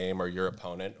versus the game or your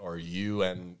opponent or you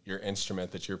and your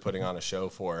instrument that you're putting on a show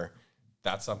for.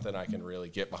 That's something I can really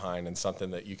get behind and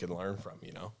something that you can learn from,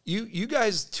 you know. you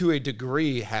guys to a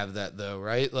degree have that though,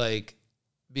 right? Like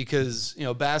because, you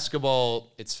know,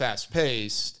 basketball, it's fast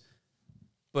paced,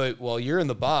 but while you're in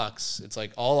the box, it's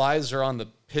like all eyes are on the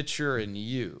pitcher and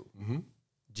you.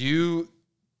 Do you,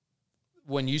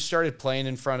 when you started playing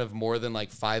in front of more than like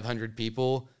 500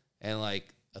 people and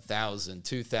like 1,000,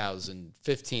 2,000,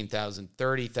 15,000,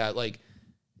 30,000, like,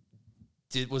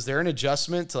 was there an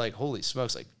adjustment to like, holy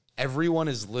smokes, like everyone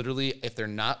is literally, if they're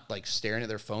not like staring at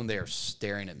their phone, they are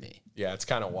staring at me. Yeah, it's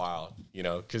kind of wild, you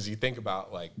know, because you think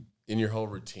about like in your whole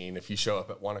routine, if you show up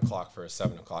at 1 o'clock for a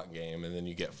 7 o'clock game and then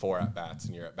you get 4 at bats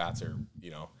and your at bats are,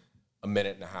 you know, a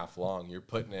minute and a half long, you're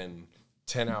putting in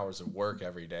 10 hours of work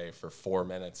every day for 4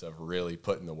 minutes of really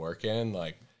putting the work in.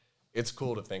 Like, it's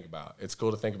cool to think about. It's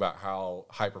cool to think about how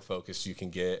hyper-focused you can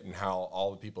get and how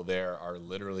all the people there are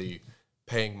literally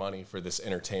paying money for this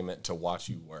entertainment to watch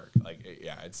you work. Like,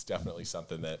 yeah, it's definitely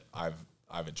something that I've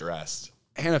addressed.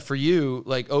 Hannah, for you,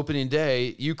 like opening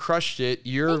day, you crushed it.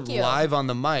 You're Thank you. live on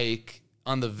the mic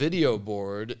on the video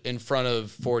board in front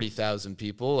of 40,000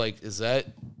 people. Like,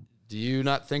 do you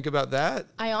not think about that?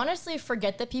 I honestly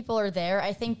forget that people are there.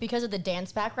 I think because of the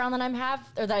dance background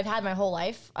that I've had my whole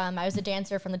life. I was a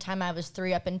dancer from the time I was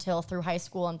 3 up until through high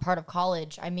school and part of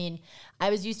college. I mean, I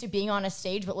was used to being on a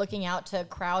stage, but looking out to a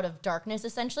crowd of darkness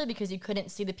essentially because you couldn't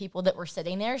see the people that were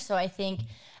sitting there. So I think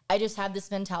I just have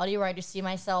this mentality where I just see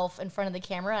myself in front of the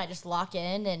camera and I just lock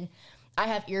in, and I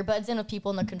have earbuds in with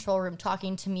people in the control room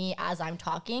talking to me as I'm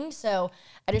talking. So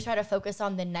I just try to focus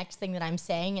on the next thing that I'm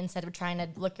saying instead of trying to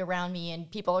look around me, and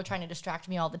people are trying to distract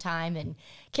me all the time, and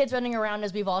kids running around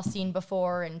as we've all seen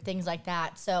before and things like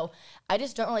that. So I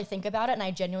just don't really think about it, and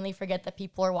I genuinely forget that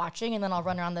people are watching, and then I'll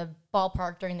run around the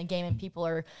ballpark during the game and people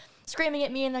are screaming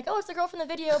at me and like, oh, it's the girl from the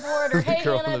video board, or hey,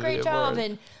 girl from Hannah, the great video job. board.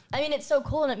 And I mean, it's so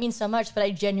cool and it means so much, but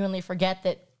I genuinely forget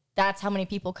that that's how many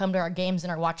people come to our games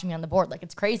and are watching me on the board. Like,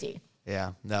 it's crazy.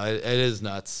 Yeah, no, it is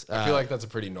nuts. I feel like that's a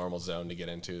pretty normal zone to get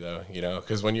into, though, you know,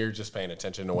 because when you're just paying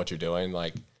attention to what you're doing,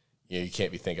 like, you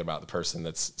can't be thinking about the person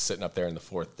that's sitting up there in the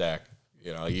fourth deck.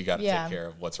 You know, you got to Yeah. take care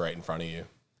of what's right in front of you.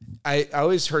 I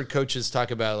always heard coaches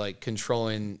talk about like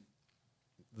controlling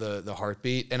the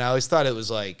heartbeat, and I always thought it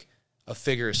was like a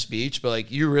figure of speech, but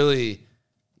like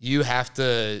you have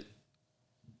to.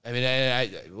 I mean,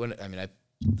 I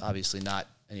obviously not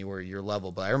anywhere your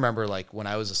level, but I remember like when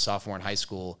I was a sophomore in high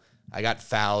school, I got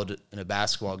fouled in a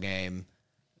basketball game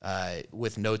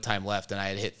with no time left, and I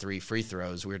had hit 3 free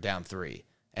throws. We were down 3,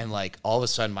 and like all of a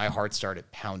sudden my heart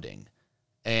started pounding.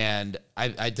 And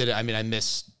I did it. I mean, I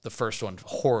missed the first one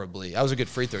horribly. I was a good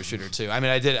free throw shooter too. I mean,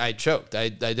 I choked. I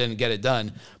didn't get it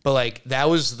done. But like, that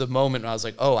was the moment when I was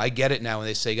like, oh, I get it now when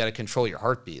they say you got to control your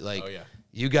heartbeat. Like, Oh, yeah.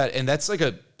 you got, and that's like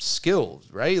a skill,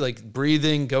 right? Like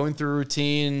breathing, going through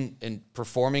routine, and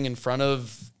performing in front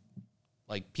of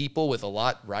like people with a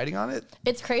lot riding on it.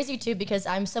 It's crazy too because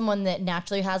I'm someone that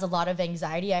naturally has a lot of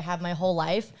anxiety. I have my whole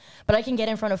life, but I can get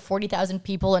in front of 40,000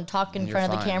 people and talk in you're front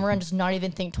of the fine. camera and just not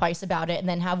even think twice about it, and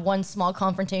then have one small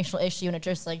confrontational issue and it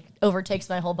just like overtakes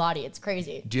my whole body. It's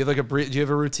crazy. Do you have like do you have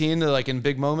a routine that, like in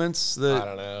big moments I that,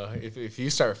 don't know. If you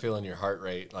start feeling your heart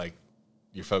rate, like,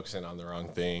 you're focusing on the wrong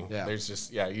thing. Yeah. There's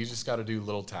just, you just got to do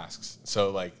little tasks.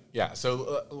 So, like,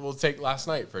 so we'll take last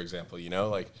night, for example, you know,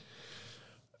 like,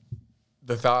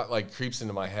 the thought like creeps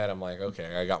into my head. I'm like,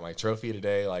 okay, I got my trophy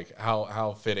today. Like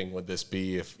how fitting would this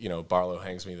be if, you know, Barlow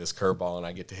hangs me this curveball and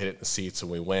I get to hit it in the seats and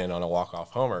we win on a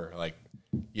walk-off homer? Like,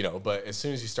 you know, but as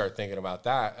soon as you start thinking about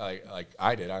that, like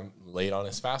I did, I'm late on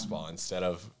his fastball instead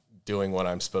of doing what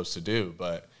I'm supposed to do.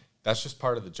 But that's just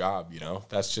part of the job, you know.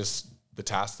 That's just the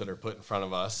tasks that are put in front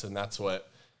of us, and that's what,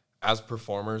 as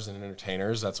performers and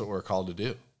entertainers, that's what we're called to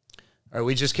do. All right,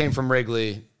 we just came from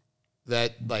Wrigley.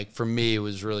 That, like, for me,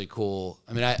 was really cool.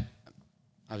 I mean, I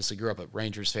obviously grew up a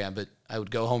Rangers fan, but I would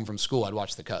go home from school, I'd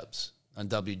watch the Cubs on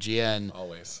WGN.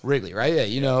 Always. Wrigley, right? Yeah,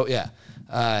 you know, yeah.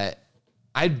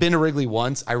 I'd been to Wrigley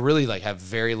once. I really, like, have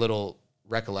very little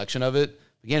recollection of it.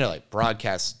 Began to, like,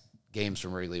 broadcast games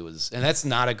from Wrigley and that's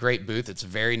not a great booth. It's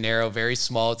very narrow, very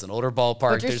small. It's an older ballpark.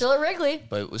 But you're still at Wrigley.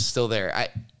 But it was still there.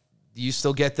 You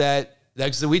still get that?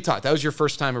 Because we talked. That was your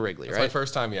first time at Wrigley, right? It's my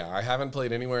first time, yeah. I haven't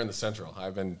played anywhere in the Central.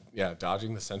 I've been,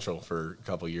 dodging the Central for a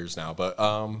couple years now. But,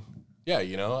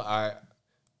 you know,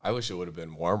 I wish it would have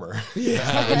been warmer.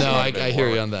 Yeah, no, I hear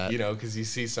you on that. You know, because you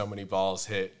see so many balls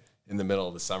hit in the middle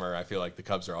of the summer. I feel like the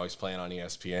Cubs are always playing on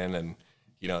ESPN, and,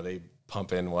 you know, they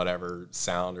pump in whatever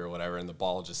sound or whatever, and the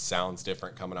ball just sounds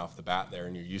different coming off the bat there,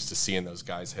 and you're used to seeing those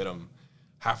guys hit them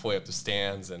halfway up the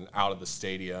stands and out of the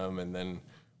stadium, and then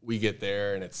we get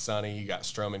there and it's sunny. You got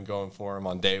Stroman going for him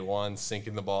on day one,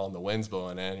 sinking the ball and the wind's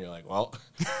blowing in. You're like, well,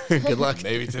 good luck.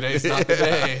 Maybe today's not the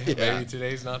day. Yeah. Maybe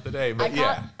today's not the day. But I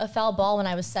caught a foul ball when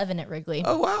I was 7 at Wrigley.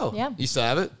 Oh, wow. Yeah. You still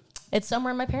have it? It's somewhere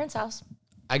in my parents' house.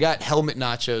 I got helmet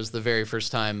nachos the very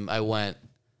first time I went,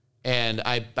 and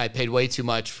I paid way too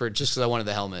much for just because I wanted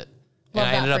the helmet. Love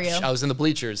and I that ended for up, you. I was in the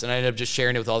bleachers, and I ended up just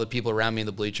sharing it with all the people around me in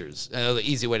the bleachers. And it was an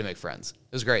easy way to make friends.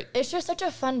 It was great. It's just such a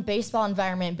fun baseball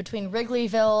environment between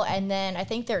Wrigleyville and then I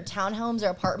think there are townhomes or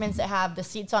apartments that have the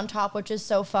seats on top, which is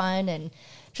so fun and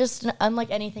just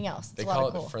unlike anything else. It's they a lot call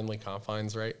of it cool. the friendly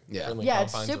confines, right? Yeah. Friendly Yeah,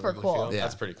 it's confines of super Wrigley cool. Field. Yeah.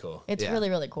 That's pretty cool. It's Yeah. really,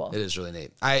 really cool. It is really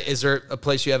neat. Is there a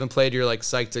place you haven't played you're like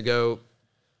psyched to go?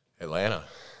 Atlanta.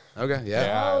 Okay, yeah.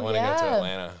 Yeah, I want to go yeah. to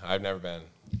Atlanta. I've never been.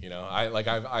 You know,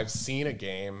 I've seen a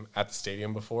game at the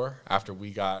stadium before. After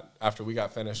we got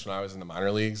finished when I was in the minor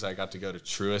leagues, I got to go to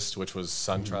Truist, which was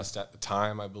SunTrust at the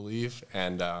time, I believe.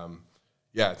 And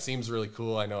it seems really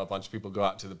cool. I know a bunch of people go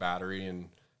out to the Battery and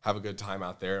have a good time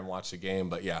out there and watch the game.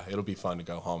 But yeah, it'll be fun to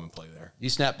go home and play there. You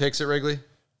snap pics at Wrigley?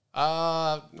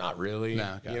 Not really.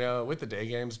 No, okay. You know, with the day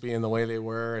games being the way they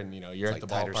were, and you know, you're It's at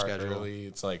the like tighter ballpark schedule. early.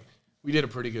 It's like we did a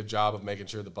pretty good job of making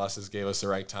sure the buses gave us the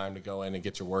right time to go in and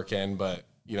get your work in. But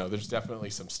you know, there's definitely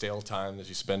some stale time that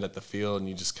you spend at the field, and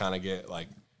you just kind of get like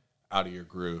out of your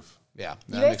groove. Yeah.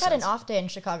 You guys had an off day in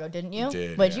Chicago, didn't you? We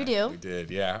did. What'd yeah, you do? We did.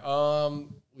 Yeah.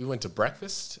 We went to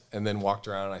breakfast and then walked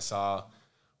around. And I saw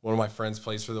one of my friends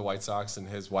plays for the White Sox, and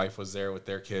his wife was there with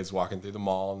their kids walking through the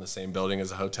mall in the same building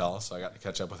as a hotel. So I got to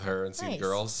catch up with her and see the Nice.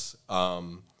 girls.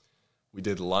 We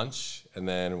did lunch and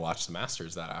then watched the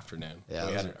Masters that afternoon. Yeah,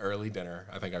 We had an early dinner.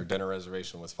 I think our dinner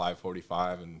reservation was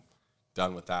 5:45, and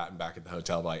done with that and back at the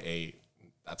hotel by 8.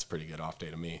 That's a pretty good off day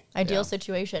to me. Ideal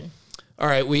situation. All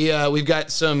right, we've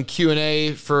got some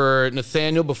Q&A for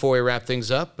Nathaniel before we wrap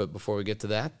things up. But before we get to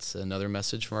that, another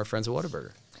message from our friends at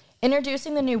Whataburger.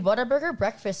 Introducing the new Whataburger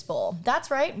Breakfast Bowl.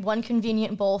 That's right, one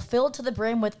convenient bowl filled to the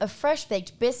brim with a fresh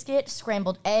baked biscuit,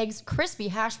 scrambled eggs, crispy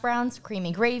hash browns,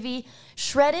 creamy gravy,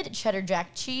 shredded cheddar jack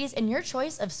cheese, and your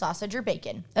choice of sausage or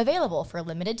bacon. Available for a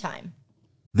limited time.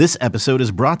 This episode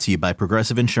is brought to you by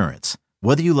Progressive Insurance.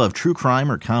 Whether you love true crime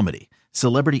or comedy,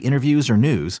 celebrity interviews or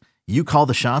news, you call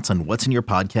the shots on what's in your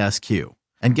podcast queue.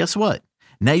 And guess what?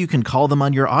 Now you can call them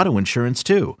on your auto insurance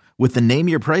too with the Name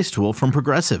Your Price tool from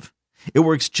Progressive. It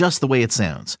works just the way it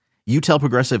sounds. You tell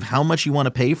Progressive how much you want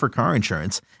to pay for car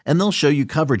insurance, and they'll show you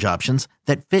coverage options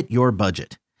that fit your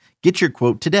budget. Get your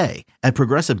quote today at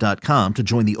Progressive.com to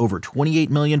join the over 28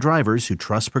 million drivers who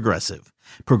trust Progressive.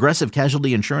 Progressive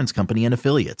Casualty Insurance Company and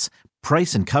Affiliates.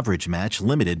 Price and coverage match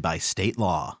limited by state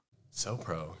law. So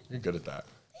pro. You're good at that.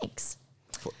 Thanks.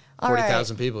 All right.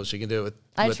 40,000 people. She can do it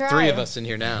I with try. 3 of us in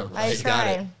here now. I She's got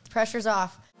it. tried. Pressure's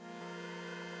off.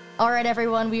 All right,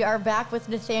 everyone, we are back with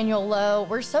Nathaniel Lowe.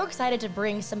 We're so excited to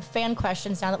bring some fan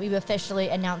questions now that we've officially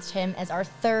announced him as our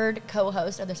third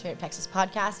co-host of the Straight Up Texas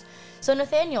podcast. So,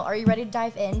 Nathaniel, are you ready to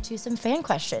dive into some fan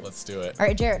questions? Let's do it. All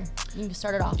right, Jared, you can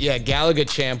start it off. Yeah, Galaga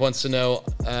Champ wants to know,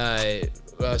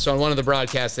 so on one of the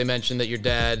broadcasts, they mentioned that your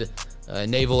dad,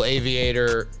 naval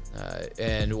aviator,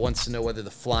 and wants to know whether the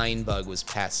flying bug was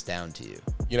passed down to you.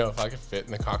 You know, if I could fit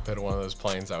in the cockpit of one of those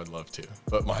planes, I would love to.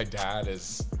 But my dad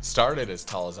is started as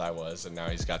tall as I was, and now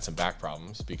he's got some back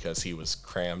problems because he was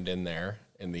crammed in there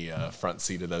in the front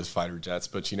seat of those fighter jets.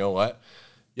 But you know what?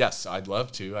 Yes, I'd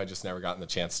love to. I just never gotten the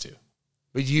chance to.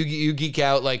 But you geek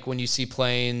out like when you see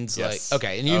planes, Yes. like,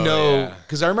 okay, and Yeah.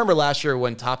 because I remember last year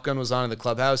when Top Gun was on in the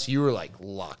clubhouse, you were like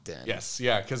locked in. Yes,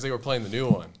 yeah, because they were playing the new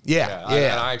one. Yeah.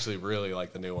 And I actually really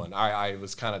like the new one. I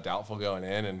was kind of doubtful going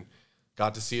in and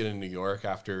got to see it in New York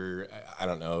after, I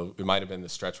don't know, it might have been the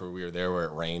stretch where we were there where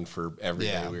it rained for every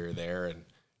day we were there. And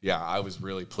yeah, I was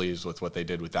really pleased with what they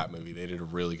did with that movie. They did a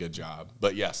really good job.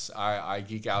 But yes, I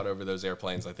geek out over those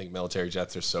airplanes. I think military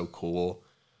jets are so cool.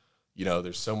 You know,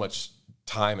 there's so much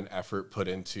time and effort put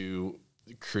into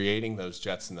creating those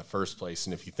jets in the first place.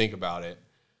 And if you think about it,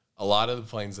 a lot of the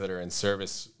planes that are in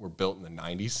service were built in the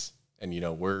 90s. And, you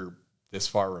know, we're this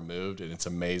far removed, and it's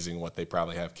amazing what they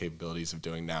probably have capabilities of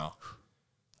doing now.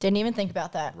 Didn't even think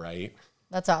about that. Right?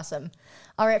 That's awesome.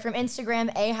 All right, from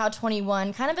Instagram,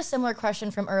 ahow21, kind of a similar question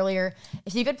from earlier.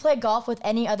 If you could play golf with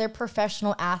any other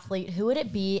professional athlete, who would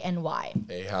it be and why?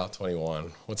 Hey, Hal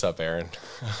 21. What's up, Aaron?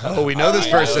 Oh, we know this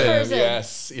person. person.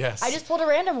 Yes. I just pulled a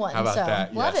random one. How about so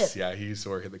that? Love Yes. it. Yeah, he used to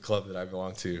work at the club that I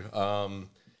belong to.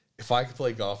 If I could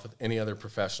play golf with any other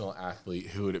professional athlete,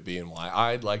 who would it be and why?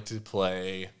 I'd like to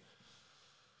play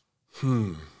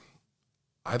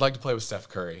with Steph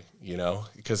Curry, you know,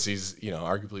 because he's, you know,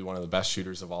 arguably one of the best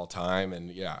shooters of all time. And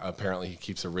yeah, apparently he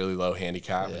keeps a really low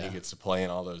handicap and he gets to play in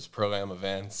all those pro-am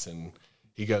events and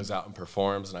he goes out and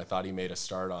performs. And I thought he made a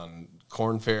start on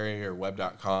Korn Ferry or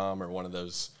web.com or one of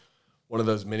those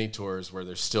mini tours where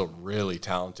there's still really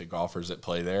talented golfers that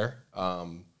play there.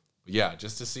 Yeah,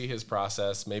 just to see his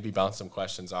process, maybe bounce some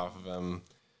questions off of him,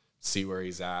 see where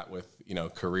he's at with, you know,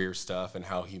 career stuff and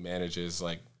how he manages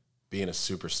like being a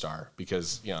superstar,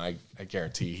 because, you know, I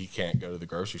guarantee he can't go to the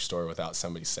grocery store without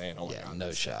somebody saying, "Oh my God, no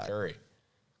that's Steph shot." Curry."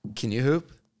 Can you hoop?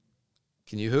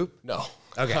 No.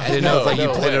 Okay, I didn't know if like you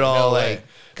played it all like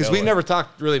because No we've way. never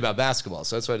talked really about basketball,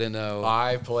 so that's why I didn't know.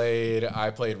 I played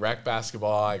rec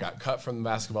basketball. I got cut from the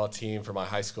basketball team for my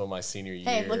high school my senior year.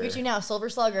 Hey, look at you now, Silver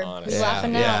Slugger. Honestly. He's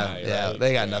laughing now. Right?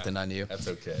 They got nothing on you. That's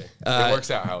okay. It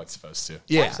works out how it's supposed to.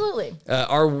 Yeah, Absolutely.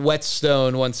 Our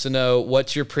Whetstone wants to know,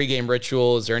 what's your pregame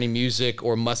ritual? Is there any music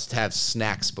or must-have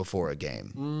snacks before a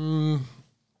game?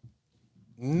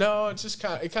 No, it just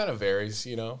kind of varies,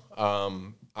 you know.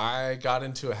 I got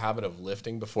into a habit of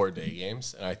lifting before day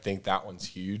games, and I think that one's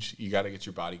huge. You got to get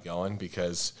your body going,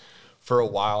 because for a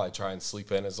while I try and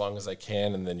sleep in as long as I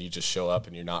can, and then you just show up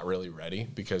and you're not really ready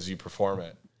because you perform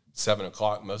at 7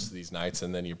 o'clock most of these nights,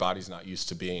 and then your body's not used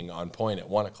to being on point at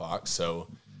 1 o'clock. So,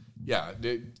 yeah,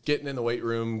 getting in the weight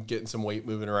room, getting some weight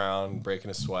moving around,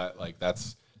 breaking a sweat, like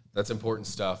that's important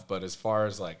stuff. But as far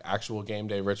as like actual game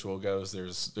day ritual goes,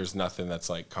 there's nothing that's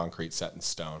like concrete set in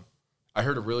stone. I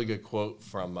heard a really good quote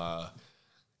from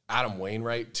Adam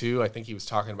Wainwright too. I think he was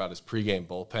talking about his pregame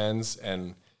bullpens,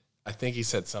 and I think he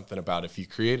said something about if you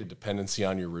create a dependency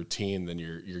on your routine, then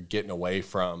you're getting away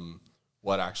from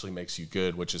what actually makes you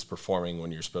good, which is performing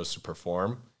when you're supposed to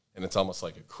perform, and it's almost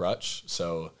like a crutch.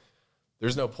 So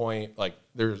there's no point, like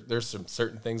there's some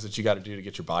certain things that you got to do to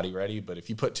get your body ready, but if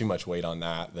you put too much weight on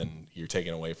that, then you're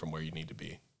taking away from where you need to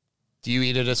be. Do you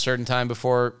eat at a certain time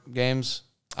before games?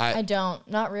 I don't.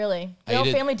 Not really. I You know, eat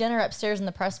it- family dinner upstairs in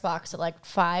the press box at like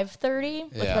 5:30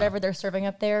 with Yeah. whatever they're serving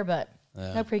up there, but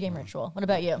no pregame ritual. What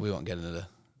about you? We won't get into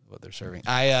what they're serving.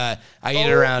 I eat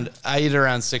around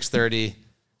 6:30,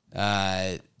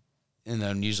 and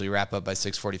then usually wrap up by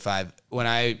 6:45. When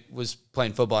I was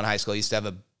playing football in high school, I used to have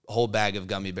a whole bag of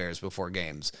gummy bears before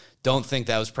games. Don't think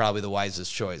that was probably the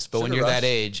wisest choice. But when Sugar you're rush. that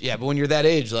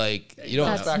age, like you don't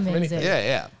That's know. back from amazing.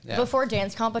 anything. Yeah. Before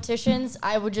dance competitions,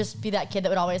 I would just be that kid that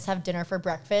would always have dinner for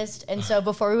breakfast. And so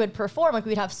before we would perform, like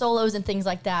we'd have solos and things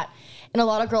like that. And a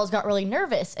lot of girls got really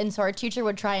nervous. And so our teacher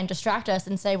would try and distract us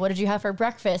and say, "What did you have for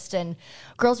breakfast?" And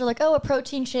girls were like, "Oh, a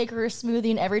protein shake or a smoothie."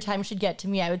 And every time she'd get to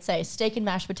me, I would say steak and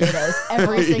mashed potatoes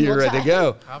every single You're ready time. to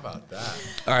go. How about that?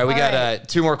 All right, we All got right.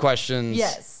 2 more questions.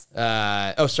 Yes.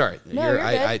 Sorry. No, you're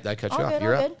good. I cut All you off. good,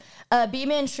 You're all up. good.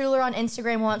 B-Man Schuler on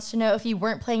Instagram wants to know, if you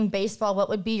weren't playing baseball, what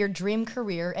would be your dream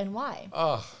career and why?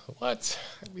 Oh, what?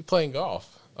 I'd be playing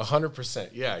golf. 100%.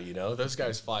 Yeah, you know, those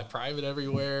guys fly private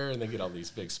everywhere and they get all these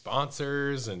big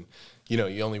sponsors, and, you know,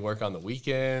 you only work on the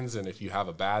weekends, and if you have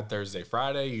a bad Thursday,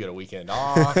 Friday, you get a weekend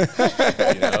off.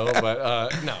 You know,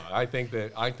 but no, I think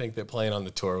that playing on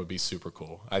the tour would be super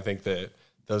cool. I think that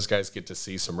those guys get to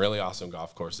see some really awesome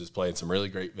golf courses, play in some really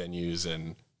great venues,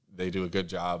 and they do a good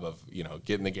job of, you know,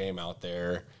 getting the game out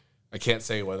there. I can't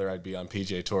say whether I'd be on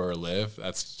PGA Tour or Live.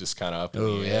 That's just kind of up in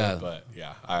the air. yeah. But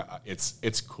yeah,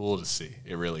 it's cool to see.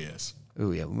 It really is.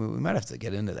 Ooh, yeah, we might have to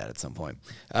get into that at some point.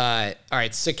 All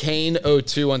right,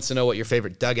 Sicane02 wants to know what your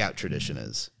favorite dugout tradition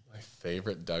is. My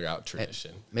favorite dugout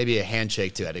tradition. Maybe a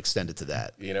handshake too. I'd extend it to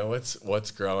that. You know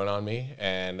what's growing on me,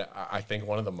 and I think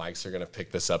one of the mics are going to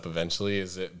pick this up eventually,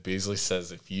 is that Beasley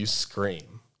says if you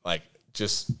scream, like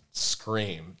just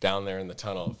scream down there in the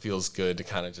tunnel, it feels good to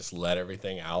kind of just let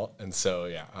everything out. And so,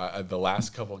 yeah, the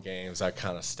last couple games, I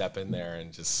kind of step in there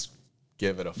and just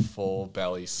give it a full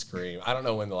belly scream. I don't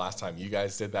know when the last time you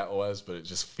guys did that was, but it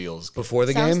just feels good. Before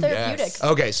the Sounds game? therapeutic. Yes.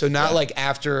 Okay, so not like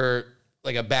after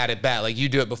like a bat at bat. Like you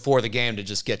do it before the game to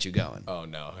just get you going. Oh,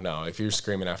 no. If you're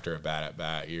screaming after a bat at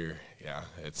bat,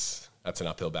 that's an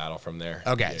uphill battle from there.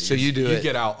 Okay, Yeah, so you do You it.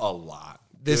 get out a lot.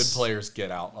 Good players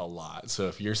get out a lot. So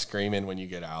if you're screaming when you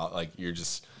get out, like you're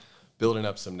just building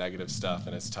up some negative stuff,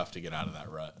 and it's tough to get out of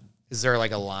that rut. Is there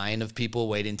like a line of people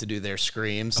waiting to do their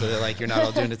scream so that like you're not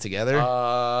all doing it together?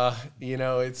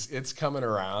 It's coming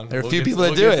around. There are a few people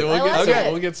that do it.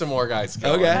 We'll get some more guys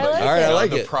going. Okay. But, All right, I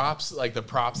like the it. props, like the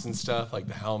props and stuff, like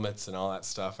the helmets and all that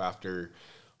stuff after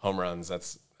home runs,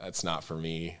 that's not for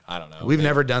me. I don't know. We've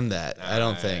never done that, I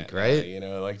don't think, right?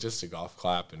 Like just a golf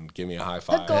clap and give me a high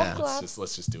five. golf clap.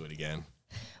 Let's just do it again.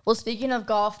 Well, speaking of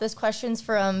golf, this question's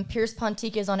from Pierce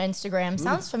Ponticas on Instagram.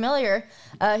 Sounds familiar.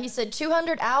 He said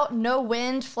 200 out, no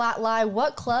wind, flat lie.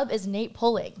 What club is Nate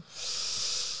pulling?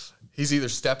 He's either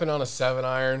stepping on a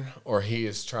 7-iron or he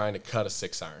is trying to cut a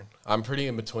 6-iron. I'm pretty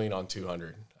in between on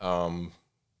 200.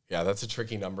 Yeah, that's a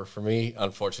tricky number for me.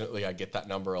 Unfortunately, I get that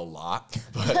number a lot.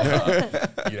 But,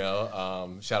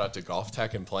 shout out to Golf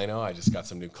Tech in Plano. I just got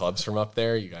some new clubs from up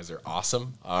there. You guys are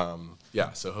awesome.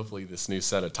 So hopefully this new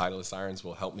set of Titleist irons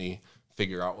will help me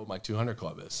figure out what my 200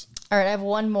 club is. All right, I have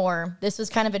one more. This was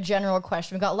kind of a general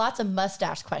question. We've got lots of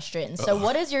mustache questions. So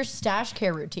what is your stash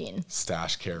care routine?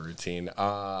 Stash care routine.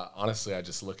 Honestly, I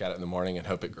just look at it in the morning and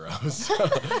hope it grows.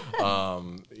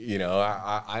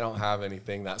 I don't have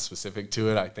anything that specific to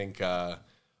it. I think I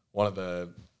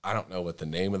don't know what the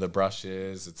name of the brush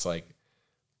is. It's like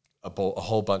a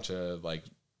whole bunch of like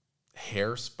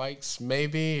hair spikes,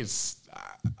 maybe.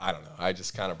 I don't know. I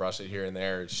just kind of brush it here and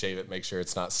there, shave it, make sure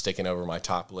it's not sticking over my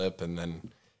top lip, and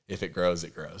then if it grows,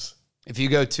 it grows. If you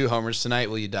go 2 homers tonight,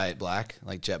 will you dye it black,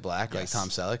 like jet black, like Yes. Tom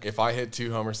Selleck? If I hit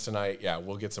 2 homers tonight,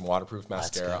 we'll get some waterproof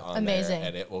mascara on Amazing. there,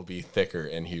 and it will be thicker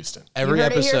in Houston. Every you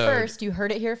heard episode, it here first. You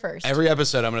heard it here first. every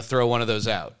episode, I'm going to throw one of those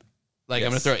out. Like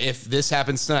I'm going to throw. If this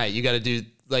happens tonight, you got to do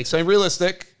like something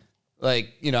realistic.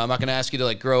 Like, I'm not going to ask you to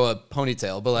like grow a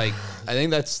ponytail, but like I think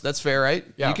that's fair, right?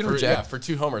 Yeah, you can for, reject. for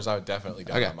 2 homers, I would definitely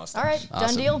dye my mustache. All right, Awesome.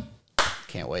 done deal.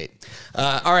 Can't wait.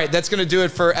 All right, that's going to do it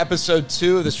for episode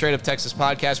 2 of the Straight Up Texas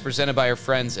podcast presented by our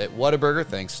friends at Whataburger.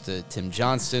 Thanks to Tim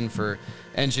Johnston for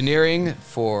engineering,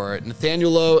 for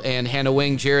Nathaniel Lowe and Hannah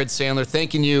Wing, Jared Sandler,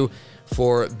 thanking you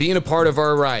for being a part of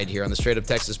our ride here on the Straight Up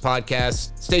Texas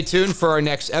podcast. Stay tuned for our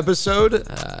next episode.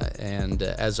 And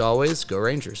as always, go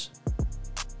Rangers.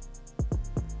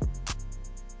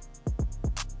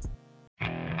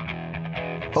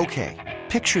 Okay,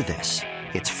 picture this.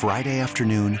 It's Friday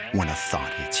afternoon when a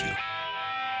thought hits you.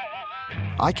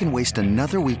 I can waste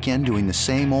another weekend doing the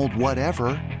same old whatever,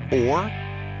 or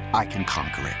I can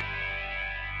conquer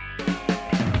it.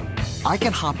 I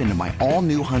can hop into my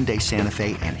all-new Hyundai Santa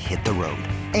Fe and hit the road.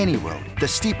 Any road. The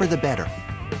steeper, the better.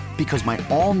 Because my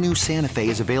all-new Santa Fe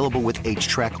is available with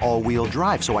H-Track all-wheel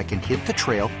drive, so I can hit the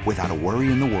trail without a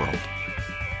worry in the world.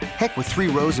 Heck, with 3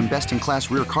 rows and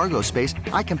best-in-class rear cargo space,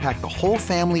 I can pack the whole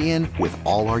family in with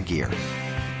all our gear.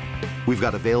 We've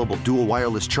got available dual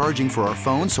wireless charging for our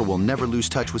phones, so we'll never lose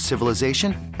touch with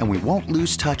civilization, and we won't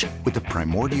lose touch with the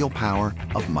primordial power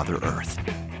of Mother Earth.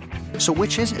 So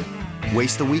which is it?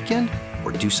 Waste the weekend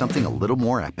or do something a little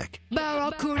more epic?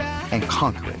 And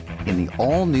conquer it in the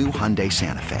all-new Hyundai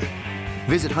Santa Fe.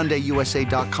 Visit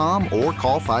HyundaiUSA.com or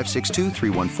call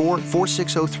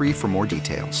 562-314-4603 for more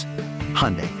details.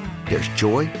 Hyundai, there's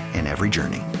joy in every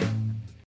journey.